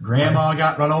heard grandma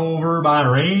got run over by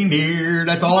a reindeer.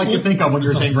 That's all I could think of when you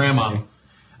were saying grandma.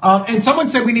 And someone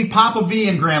said we need Papa V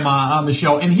and Grandma on the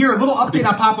show. And here, a little update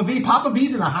on Papa V. Papa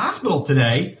V's in the hospital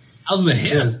today. How's the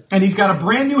hip? And he's got a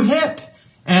brand new hip.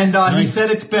 And he said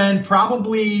it's been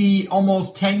probably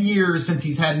almost 10 years since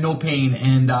he's had no pain.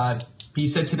 And he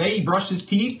said today he brushed his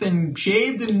teeth and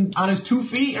shaved and on his 2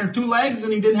 feet or 2 legs,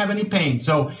 and he didn't have any pain.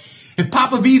 So if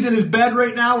Papa V's in his bed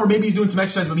right now, or maybe he's doing some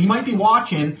exercise, but he might be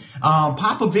watching,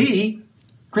 Papa V,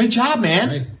 great job, man.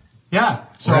 Nice. Yeah.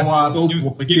 So Papa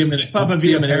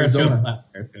V in Arizona.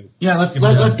 Yeah,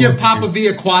 let's give Papa V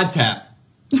a quad tap.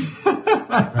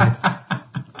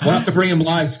 We'll have to bring him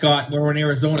live, Scott. We're in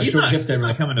Arizona. He's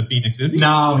not coming to Phoenix, is he?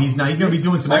 No, he's not. He's going to be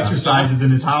doing some exercises in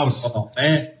his house. Oh,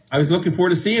 man. I was looking forward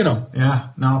to seeing him. Yeah.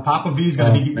 No, Papa V's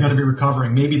going to be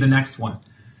recovering. Maybe the next one.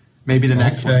 I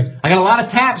got a lot of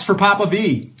taps for Papa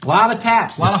V. A lot of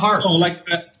taps. A lot of hearts. Oh, like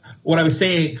what I was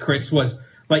saying, Chris, was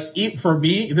like for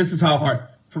me, this is how hard.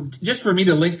 Just for me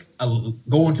to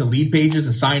go into lead pages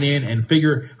and sign in and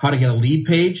figure how to get a lead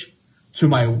page to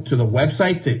the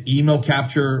website to email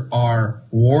capture our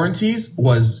warranties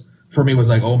was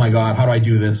like, oh my God, how do I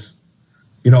do this?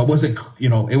 It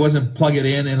wasn't plug it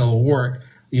in and it'll work.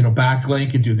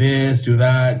 Backlink and do this, do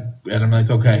that. And I'm like,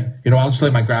 okay, I'll just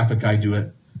let my graphic guy do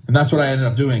it. And that's what I ended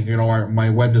up doing. My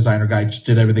web designer guy just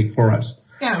did everything for us.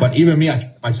 Yeah. But even me,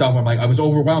 myself, I'm like, I was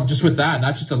overwhelmed just with that. And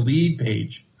that's just a lead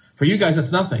page. For you guys,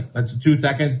 that's nothing. That's a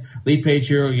 2-second lead page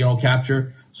here,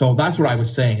 capture. So that's what I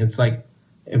was saying. It's like,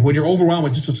 when you're overwhelmed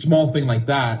with just a small thing like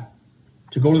that,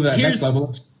 to go to that next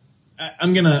level.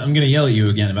 I'm gonna yell at you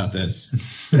again about this.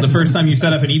 The first time you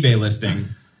set up an eBay listing,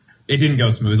 it didn't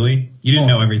go smoothly. You didn't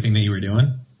know everything that you were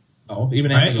doing. Oh,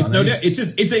 even right? It's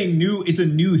a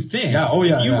new thing. Yeah. Oh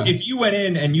yeah. If you went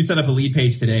in and you set up a lead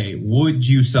page today, would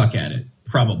you suck at it?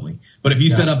 Probably. But if you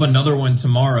set up another one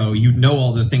tomorrow, you'd know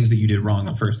all the things that you did wrong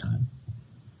the first time.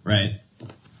 Right?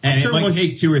 And it might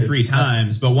take 2 or 3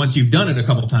 times, but once you've done it a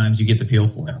couple times, you get the feel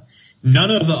for it.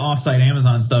 None of the offsite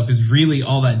Amazon stuff is really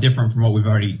all that different from what we've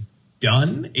already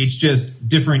done. It's just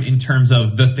different in terms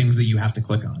of the things that you have to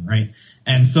click on, right?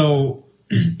 And so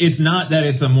it's not that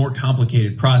it's a more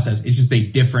complicated process. It's just a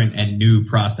different and new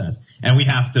process, and we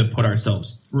have to put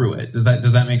ourselves through it. Does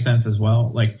that make sense as well?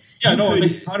 Like,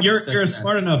 you're a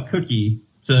smart enough cookie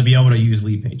to be able to use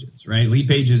lead pages, right? Lead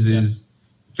pages is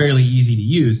fairly easy to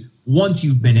use once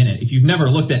you've been in it. If you've never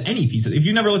looked at if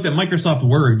you've never looked at Microsoft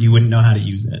Word, you wouldn't know how to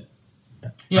use it.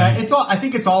 Yeah, I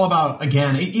think it's all about,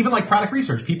 again, even like product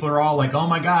research. People are all like, oh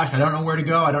my gosh, I don't know where to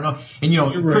go. I don't know. And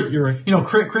you're right.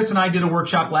 Chris and I did a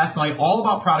workshop last night all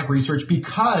about product research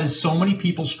because so many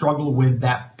people struggle with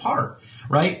that part,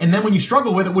 right? And then when you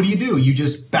struggle with it, what do? You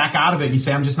just back out of it and you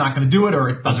say, I'm just not going to do it, or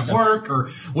it doesn't work, or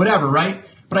whatever,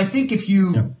 right? But I think if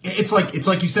you, it's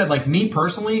like you said, like me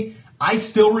personally, I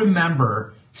still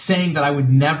remember saying that I would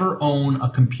never own a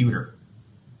computer.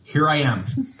 Here I am.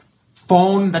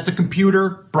 Phone, that's a computer,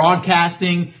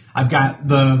 broadcasting. I've got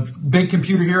the big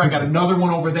computer here. I've got another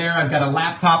one over there. I've got a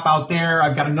laptop out there.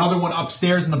 I've got another one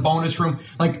upstairs in the bonus room.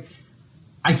 Like,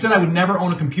 I said I would never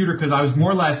own a computer because I was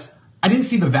more or less, I didn't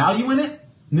see the value in it.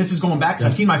 And this is going back because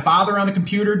I've seen my father on the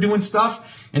computer doing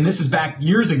stuff. And this is back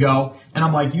years ago. And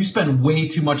I'm like, you spend way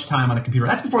too much time on a computer.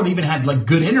 That's before they even had like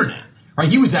good internet. Right,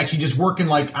 he was actually just working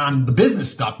like on the business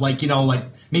stuff, like, you know, like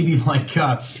maybe like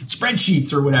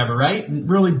spreadsheets or whatever, right?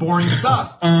 Really boring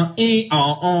stuff. Yeah,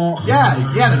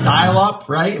 the dial up,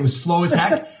 right? It was slow as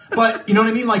heck. But you know what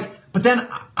I mean? Like, but then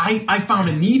I found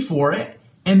a need for it,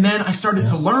 and then I started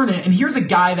to learn it. And here's a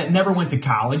guy that never went to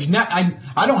college.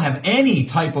 I don't have any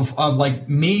type of like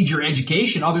major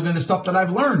education other than the stuff that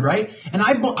I've learned, right? And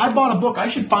I bought a book. I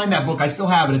should find that book. I still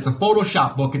have it. It's a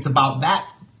Photoshop book. It's about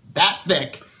that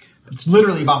thick. It's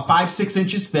literally about 5-6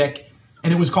 inches thick,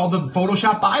 and it was called the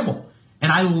Photoshop Bible.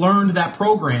 And I learned that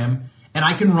program, and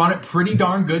I can run it pretty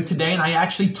darn good today. And I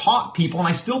actually taught people, and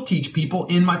I still teach people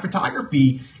in my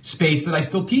photography space that I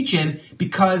still teach in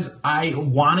because I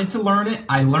wanted to learn it.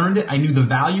 I learned it. I knew the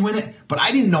value in it, but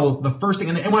I didn't know the first thing.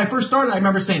 And when I first started, I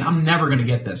remember saying, I'm never going to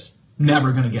get this.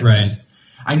 Never going to get this.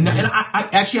 I'm going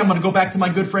to go back to my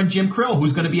good friend Jim Krill,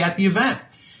 who's going to be at the event.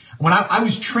 When I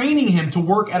was training him to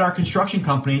work at our construction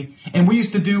company, and we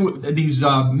used to do these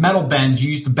metal bends. You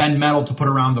used to bend metal to put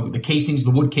around the casings,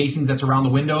 the wood casings that's around the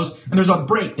windows. And there's a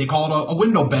brake. They call it a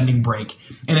window bending brake.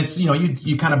 And it's, you know,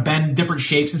 you kind of bend different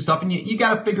shapes and stuff. And you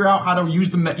got to figure out how to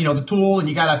use the tool, and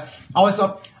you got to, all that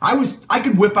stuff. I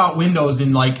could whip out windows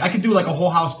in I could do like a whole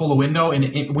house full of windows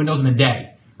in a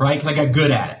day, right? Because I got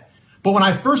good at it. But when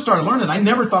I first started learning, I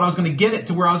never thought I was going to get it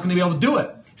to where I was going to be able to do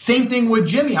it. Same thing with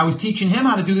Jimmy. I was teaching him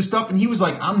how to do this stuff, and he was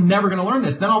like, I'm never going to learn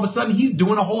this. Then all of a sudden, he's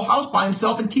doing a whole house by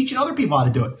himself and teaching other people how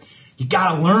to do it. You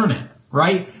got to learn it,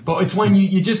 right? But it's when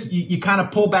you kind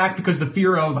of pull back because the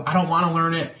fear of, I don't want to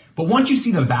learn it. But once you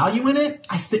see the value in it,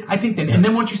 I think that, and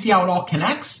then once you see how it all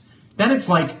connects, then it's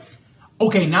like,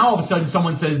 okay, now all of a sudden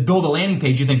someone says, build a landing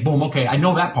page. You think, boom, okay, I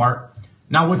know that part.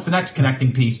 Now what's the next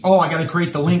connecting piece? Oh, I got to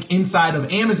create the link inside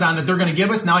of Amazon that they're going to give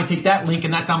us. Now I take that link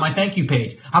and that's on my thank you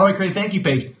page. How do I create a thank you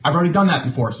page? I've already done that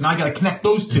before. So now I got to connect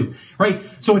those two, right?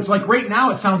 So it's like right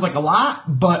now it sounds like a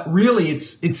lot, but really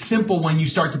it's simple when you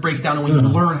start to break it down and when you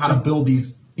learn how to build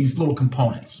these little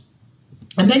components.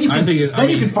 And then you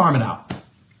can farm it out.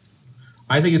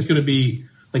 I think it's going to be,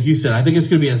 like you said, I think it's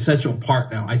going to be an essential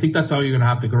part now. I think that's how you're going to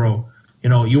have to grow. You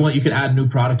know, you can add new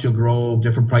products, you'll grow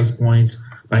different price points,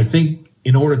 but I think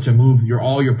in order to move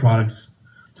all your products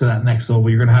to that next level,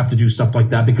 you're going to have to do stuff like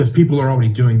that because people are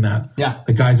already doing that. Yeah.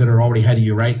 The guys that are already ahead of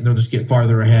you, right? They'll just get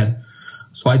farther ahead.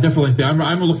 So I definitely think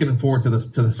I'm looking forward to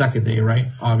the second day, right?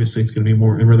 Obviously, it's going to be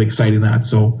really exciting that.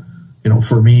 So, you know,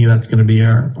 for me, that's going to be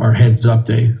our heads up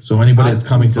day. So anybody that's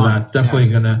coming to that,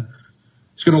 definitely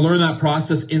it's going to learn that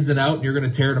process ins and out, and you're going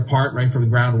to tear it apart right from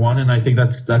ground one. And I think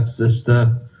that's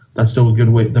still a good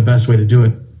way, the best way to do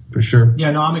it. For sure.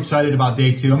 Yeah, no, I'm excited about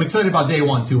day 2. I'm excited about day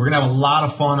 1 too. We're gonna have a lot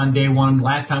of fun on day 1.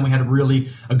 Last time we had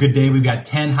a good day. We've got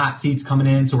 10 hot seats coming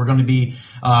in, so we're going to be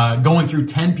going through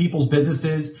 10 people's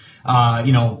businesses.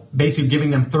 Basically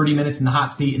giving them 30 minutes in the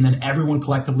hot seat, and then everyone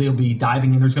collectively will be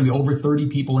diving in. There's going to be over 30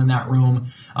 people in that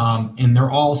room, and they're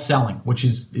all selling, which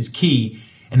is key.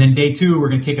 And then day 2, we're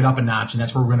going to kick it up a notch, and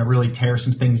that's where we're going to really tear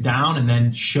some things down and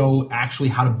then show actually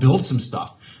how to build some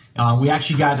stuff. We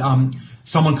actually got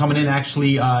someone coming in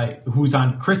actually who's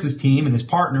on Chris's team and his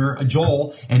partner,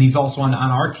 Joel, and he's also on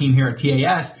our team here at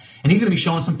TAS, and he's going to be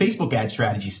showing some Facebook ad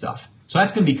strategy stuff. So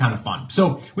that's going to be kind of fun.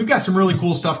 So we've got some really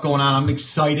cool stuff going on. I'm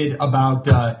excited about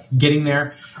getting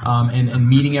there and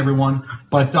meeting everyone.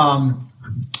 But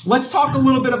let's talk a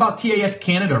little bit about TAS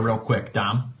Canada real quick,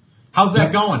 Dom. How's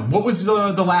that going? What was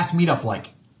the last meetup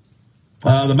like? The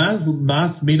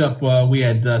last meetup we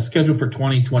had scheduled for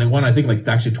 2021, I think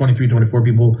actually 23, 24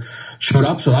 people showed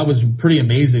up. So that was pretty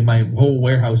amazing. My whole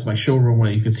warehouse, my showroom,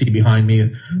 where you can see behind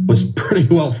me, was pretty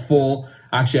well full,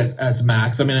 actually at its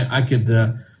max. I mean, I could,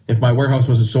 if my warehouse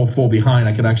wasn't so full behind,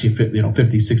 I could actually fit,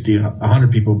 50, 60,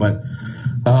 100 people. But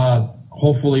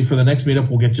hopefully for the next meetup,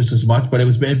 we'll get just as much. But it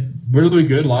was been really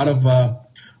good. A lot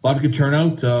of good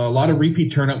turnout, a lot of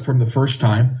repeat turnout from the first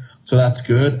time. So that's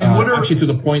good. And actually to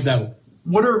the point that,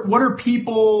 What are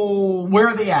people? Where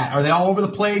are they at? Are they all over the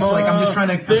place? I'm just trying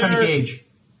to gauge.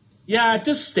 Yeah,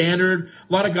 just standard.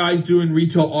 A lot of guys doing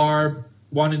retail ARB,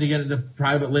 wanting to get into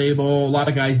private label. A lot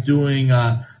of guys doing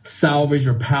salvage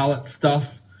or pallet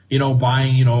stuff.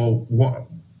 Buying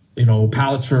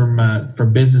pallets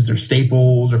from business or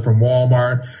Staples or from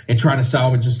Walmart and trying to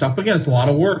salvage and stuff. But again, it's a lot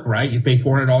of work, right? You pay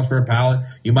 $400 for a pallet.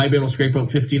 You might be able to scrape out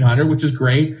 $1,500, which is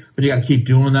great, but you got to keep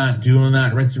doing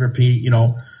that, rinse and repeat.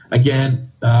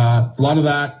 Again, a lot of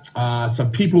that.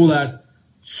 Some people that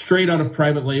straight out of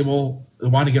private label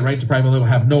want to get right to private label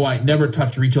have never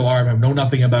touched retail ARB, know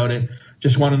nothing about it,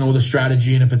 just want to know the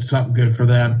strategy and if it's something good for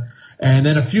them. And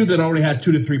then a few that already had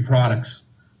 2 to 3 products.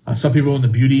 Some people in the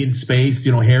beauty space,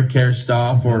 hair care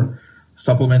stuff or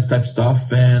supplements type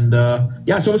stuff. And,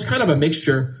 so it's kind of a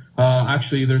mixture.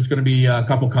 Actually, there's going to be a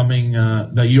couple coming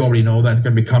that you already know that are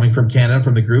going to be coming from Canada,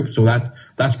 from the group. So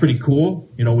that's pretty cool.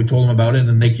 We told them about it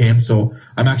and they came. So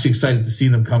I'm actually excited to see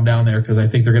them come down there because I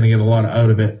think they're going to get a lot out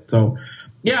of it. So,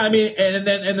 yeah, I mean, and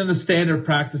then the standard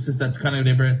practices, that's kind of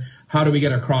different. How do we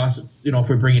get across, if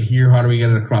we bring it here, how do we get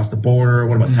it across the border?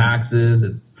 What about taxes?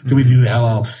 And do we do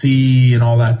LLC and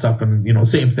all that stuff? And,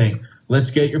 same thing.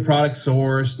 Let's get your product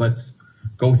sourced. Let's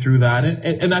go through that.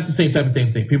 And that's the same type of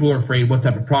thing. People are afraid what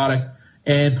type of product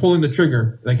and pulling the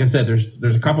trigger. Like I said,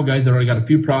 there's a couple guys that already got a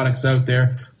few products out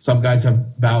there. Some guys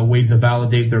have ways to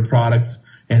validate their products.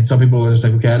 And some people are just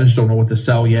like, okay, I just don't know what to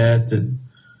sell yet. And,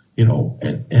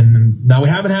 and now we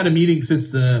haven't had a meeting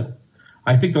since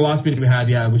I think the last meeting we had,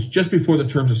 it was just before the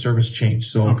terms of service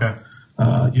changed. So, okay.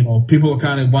 People are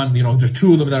kind of there's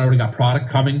 2 of them that already got product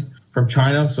coming from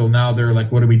China. So now they're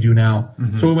like, what do we do now?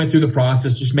 Mm-hmm. So we went through the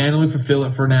process, just manually fulfill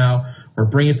it for now or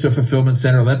bring it to a fulfillment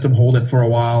center, let them hold it for a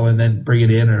while and then bring it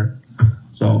in.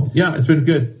 It's been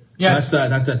good. Yes.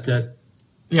 That's it.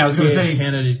 Yeah, I was going to say,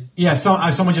 Canada. Yeah,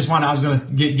 someone just wanted, I was going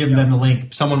to give them the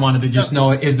link. Someone wanted to just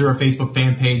know, is there a Facebook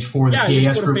fan page for the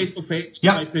TAS group? Yeah, Facebook page.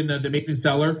 Yep. Type in the Amazing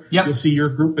Seller. Yep. You'll see your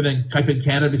group and then type in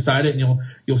Canada beside it and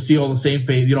you'll see all the same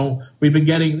page. We've been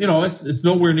getting, it's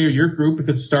nowhere near your group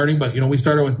because it's starting, but, we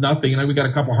started with nothing and we got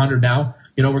a couple hundred now.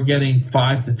 We're getting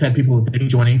 5 to 10 people a day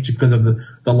joining because of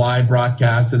the live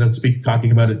broadcast and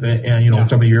talking about it and,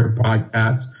 some of your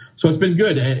podcasts. So it's been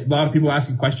good. A lot of people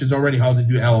asking questions already, how to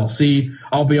do LLC.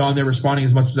 I'll be on there responding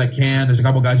as much as I can. There's a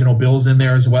couple guys, Bill's in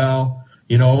there as well,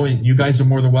 and you guys are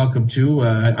more than welcome too.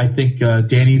 I think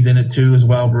Danny's in it too as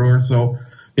well, Brewer. So,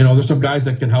 there's some guys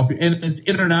that can help you. And it's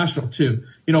international too.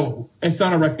 It's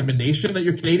not a recommendation that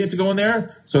you're Canadian to go in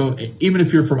there. So even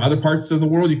if you're from other parts of the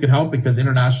world, you can help because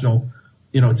international,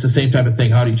 it's the same type of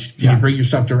thing. How do you bring your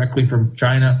stuff directly from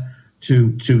China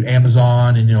to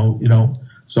Amazon and,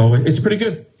 so it's pretty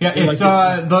good. Yeah, it's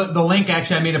the link.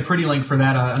 Actually, I made a pretty link for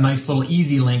that, a nice little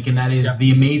easy link, and that is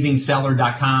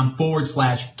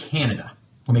theamazingseller.com/Canada.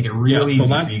 We'll make it real easy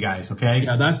for you guys. Okay.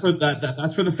 Yeah, that's for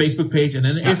that's for the Facebook page, and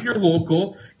then if you're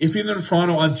local, if you're in the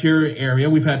Toronto, Ontario area,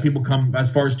 we've had people come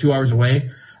as far as 2 hours away.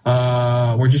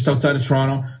 We're just outside of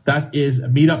Toronto. That is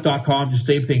meetup.com. Just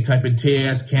same thing. Type in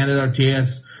TAS Canada or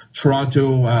TAS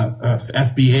Toronto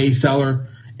FBA seller.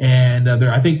 And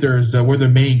I think we're the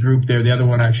main group there. The other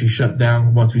one actually shut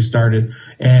down once we started.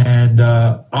 And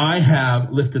I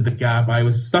have lifted the gap. I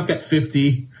was stuck at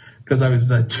 50 because I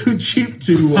was too cheap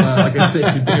to, like I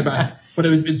said, to think about it. But it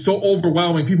was been so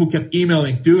overwhelming. People kept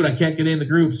emailing, dude, I can't get in the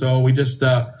group. So we've been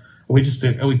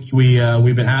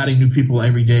adding new people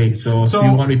every day. So if you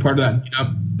want to be part of that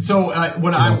meetup. So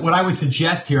what I would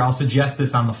suggest here, I'll suggest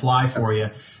this on the fly for you.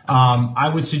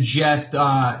 I would suggest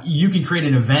you can create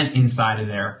an event inside of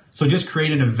there. So just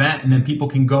create an event, and then people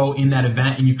can go in that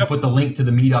event, and you can put the link to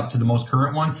the meetup to the most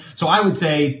current one. So I would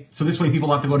say, so this way people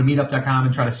don't have to go to meetup.com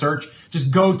and try to search.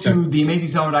 Just go to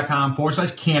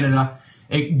theamazingseller.com/Canada.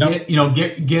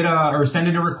 Or send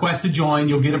in a request to join.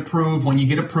 You'll get approved. When you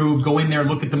get approved, go in there,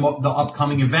 look at the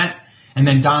upcoming event. And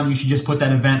then, Dom, you should just put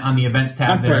that event on the events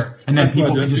tab there. Right. And then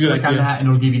people can just click on that and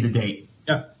it'll give you the date.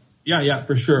 Yeah,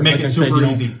 for sure. Make it super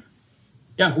easy.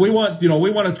 Yeah, we want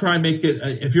to try and make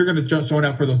it. If you're going to just join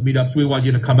out for those meetups, we want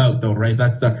you to come out though, right?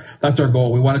 That's our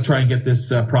goal. We want to try and get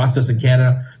this process in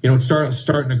Canada. It's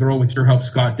starting to grow with your help,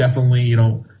 Scott. Definitely,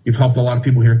 you've helped a lot of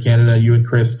people here in Canada, you and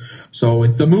Chris. So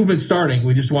it's the movement starting.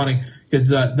 We just want to, because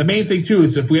the main thing too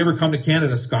is if we ever come to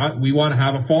Canada, Scott, we want to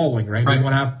have a following, right? We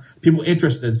want to have people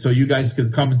interested, so you guys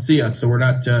can come and see us. So we're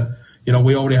not.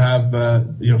 We already have,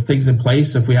 things in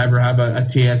place. If we ever have a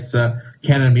TS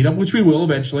Canada meetup, which we will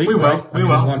eventually. We will. Right? We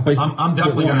will. A lot of places I'm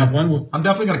definitely going to have one. I'm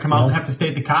definitely going to come out and have to stay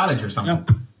at the cottage or something.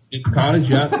 Yeah. Cottage,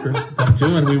 yeah, come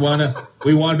too. And we want to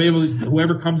be able to,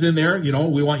 whoever comes in there,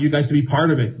 we want you guys to be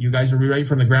part of it. You guys are right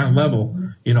from the ground level.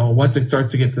 Once it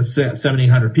starts to get to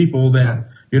 700-800 people, then,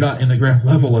 you're not in the ground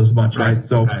level as much, right?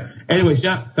 So, anyways,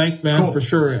 yeah, thanks, man, for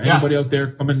sure. Anybody out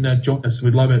there, come and join us.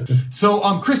 We'd love it.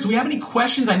 So, Chris, do we have any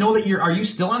questions? I know that are you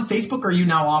still on Facebook, or are you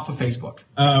now off of Facebook?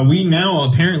 We now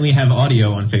apparently have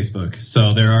audio on Facebook,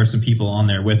 so there are some people on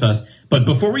there with us. But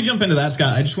before we jump into that,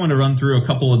 Scott, I just want to run through a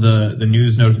couple of the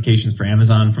news notifications for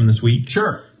Amazon from this week.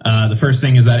 Sure. The first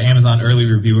thing is that Amazon early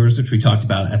reviewers, which we talked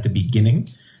about at the beginning.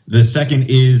 The second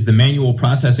is the manual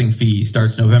processing fee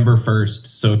starts November 1st.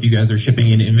 So if you guys are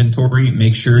shipping in inventory,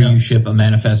 make sure you ship a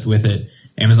manifest with it.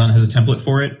 Amazon has a template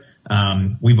for it.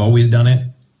 We've always done it,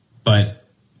 but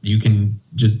you can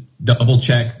just double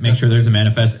check, make sure there's a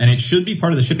manifest, and it should be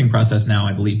part of the shipping process now,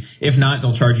 I believe. If not,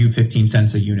 they'll charge you 15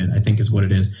 cents a unit, I think is what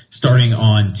it is, starting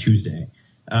on Tuesday.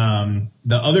 The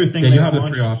other thing you have the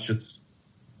three options.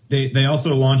 They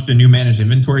also launched a new managed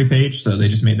inventory page, so they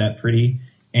just made that pretty.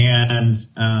 And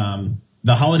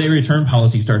the holiday return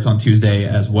policy starts on Tuesday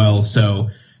as well. So,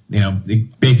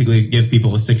 it basically gives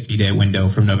people a 60-day window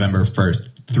from November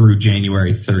 1st through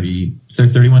January 30. Is there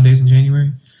 31 days in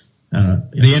January? I don't know.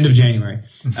 The end of January.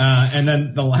 And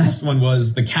then the last one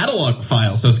was the catalog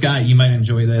file. So, Scott, you might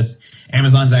enjoy this.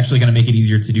 Amazon's actually going to make it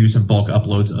easier to do some bulk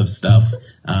uploads of stuff.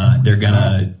 They're going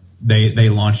to... They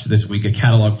launched this week a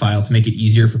catalog file to make it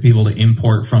easier for people to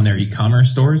import from their e-commerce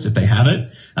stores if they have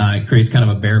it. It creates kind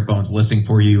of a bare bones listing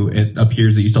for you. It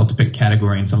appears that you still have to pick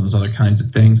category and some of those other kinds of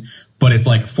things, but it's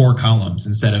like 4 columns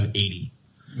instead of 80.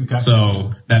 Okay.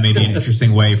 So that may be an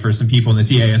interesting way for some people in the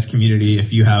TAS community.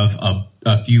 If you have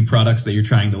a few products that you're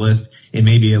trying to list, it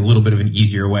may be a little bit of an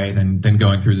easier way than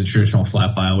going through the traditional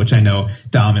flat file, which I know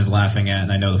Dom is laughing at,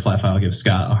 and I know the flat file gives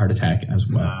Scott a heart attack as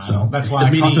well. So that's why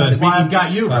I've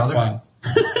got you, brother.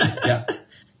 Yeah,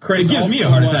 it gives me a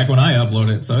heart attack when I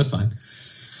upload it, so it's fine.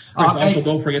 Also,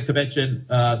 don't forget to mention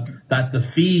that the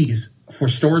fees for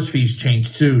storage fees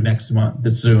change too next month,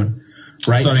 this soon,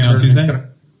 right? Starting on Tuesday.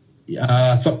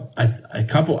 So a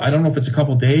couple. I don't know if it's a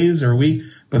couple days or a week,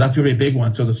 but that's going to be a big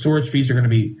one. So the storage fees are going to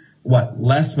be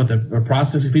less, but the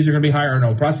processing fees are going to be higher. Or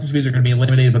no, processing fees are going to be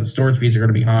eliminated, but the storage fees are going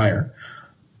to be higher.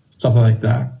 Something like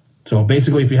that. So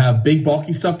basically, if you have big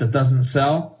bulky stuff that doesn't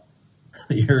sell,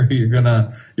 you're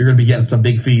gonna be getting some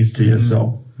big fees to you.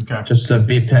 So just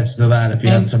be attention to that if you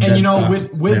have some.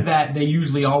 And with that, they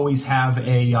usually always have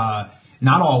a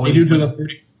not always. They do the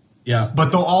 30. Yeah, but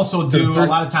they'll also do a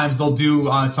lot of times they'll do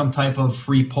some type of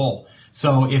free pull.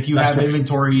 So if you have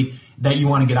inventory that you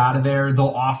want to get out of there, they'll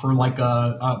offer like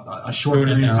a short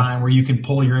period of time where you can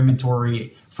pull your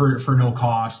inventory for no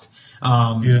cost.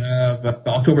 But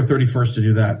October 31st to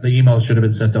do that. The email should have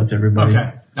been sent out to everybody.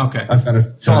 Okay.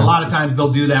 So a lot of times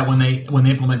they'll do that when they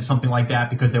implement something like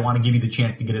that because they want to give you the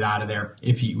chance to get it out of there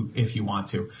if you want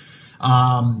to.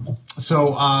 So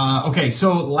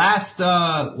last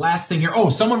thing here. Oh,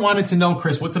 someone wanted to know,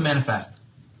 Chris, what's a manifest?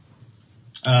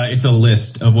 It's a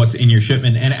list of what's in your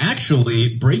shipment. And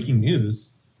actually, breaking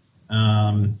news,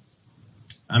 I'm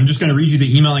just going to read you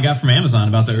the email I got from Amazon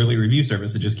about the early review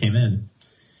service that just came in.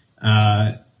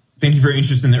 Thank you for your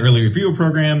interest in the early review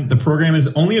program. The program is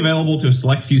only available to a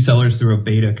select few sellers through a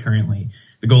beta currently.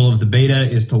 The goal of the beta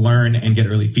is to learn and get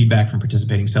early feedback from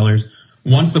participating sellers.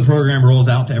 Once the program rolls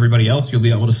out to everybody else, you'll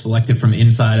be able to select it from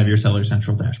inside of your Seller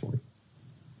Central dashboard.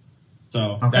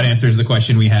 So that answers the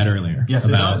question we had earlier. Yes,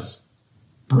 it does.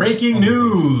 Breaking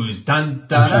news. Dun,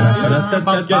 dun,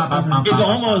 dun,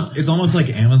 it's almost like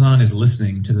Amazon is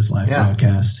listening to this live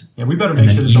broadcast. Yeah, we better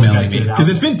make sure that those guys get it out. Because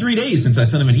it's been 3 days since I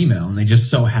sent them an email, and they just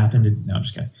so happened to... No, I'm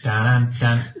just kidding.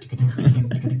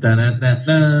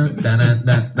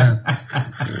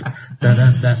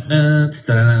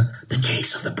 The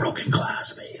case of the broken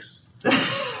glass vase.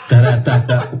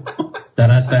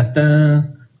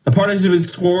 The parties of his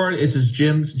sworn, it's his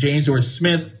James or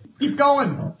Smith. Keep going.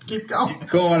 I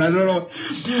don't know.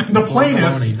 The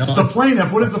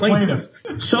plaintiff. What is the plaintiff?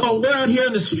 So we're out here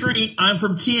in the street. I'm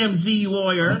from TMZ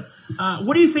Lawyer.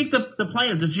 What do you think the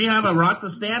plaintiff? Does she have a rock to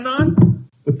stand on?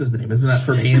 What's his name? Isn't that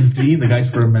from AMZ? The guy's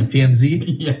from TMZ?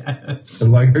 Yes. The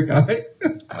lawyer guy?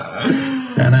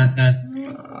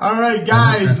 All right,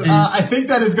 guys. I think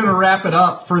that is going to wrap it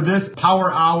up for this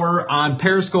Power Hour on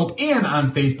Periscope and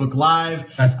on Facebook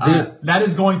Live. That's it. That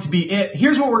is going to be it.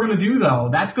 Here's what we're going to do, though.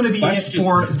 That's going to be it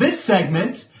for this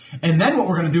segment. And then what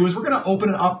we're going to do is we're going to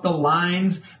open up the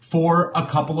lines for a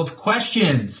couple of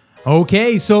questions.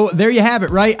 Okay, so there you have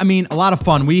it, right? I mean, a lot of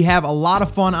fun. We have a lot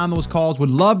of fun on those calls. Would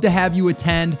love to have you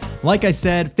attend. Like I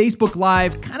said, Facebook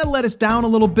Live kind of let us down a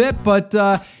little bit, but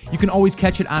you can always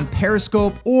catch it on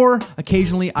Periscope, or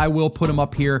occasionally I will put them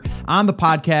up here on the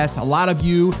podcast. A lot of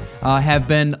you have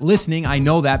been listening. I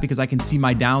know that because I can see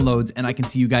my downloads and I can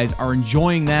see you guys are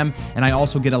enjoying them. And I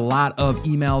also get a lot of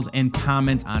emails and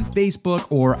comments on Facebook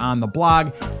or on the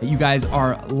blog that you guys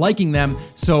are liking them.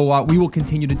 So we will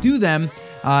continue to do them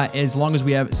as long as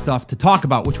we have stuff to talk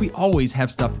about, which we always have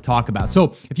stuff to talk about.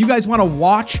 So if you guys want to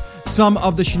watch some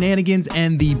of the shenanigans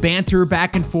and the banter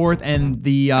back and forth and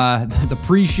the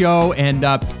pre-show and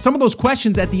some of those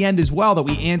questions at the end as well that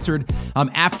we answered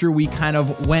after we kind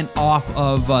of went off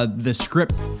of the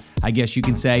script, I guess you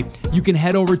can say, you can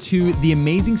head over to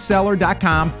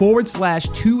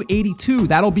theamazingseller.com/282.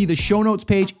 That'll be the show notes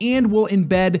page, and we'll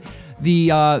embed the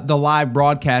live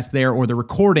broadcast there, or the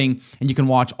recording, and you can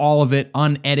watch all of it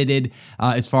unedited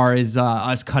as far as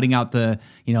us cutting out the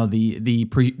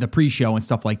pre-show and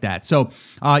stuff like that. So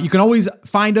you can always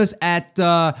find us at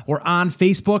or on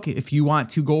Facebook if you want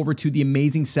to go over to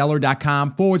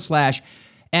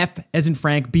theamazingseller.com/F as in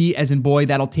Frank, B as in boy.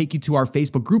 That'll take you to our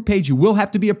Facebook group page. You will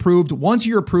have to be approved. Once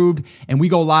you're approved and we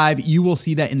go live, you will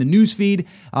see that in the news feed.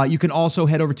 You can also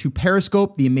head over to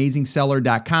Periscope,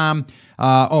 theamazingseller.com.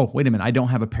 Oh, wait a minute. I don't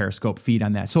have a Periscope feed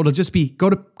on that. So it'll just be go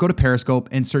to Periscope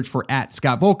and search for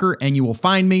 @Scott Volker and you will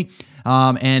find me.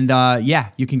 Yeah,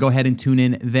 you can go ahead and tune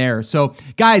in there. So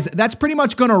guys, that's pretty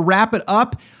much going to wrap it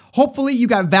up. Hopefully you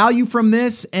got value from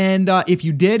this, and if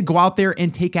you did, go out there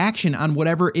and take action on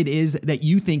whatever it is that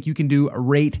you think you can do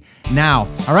right now.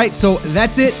 All right, so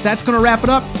that's it. That's going to wrap it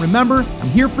up. Remember, I'm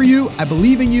here for you, I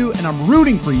believe in you, and I'm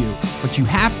rooting for you. But you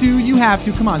have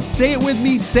to. Come on, say it with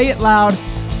me, say it loud,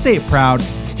 say it proud.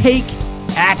 Take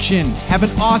action. Have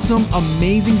an awesome,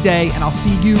 amazing day, and I'll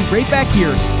see you right back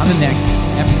here on the next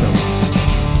episode.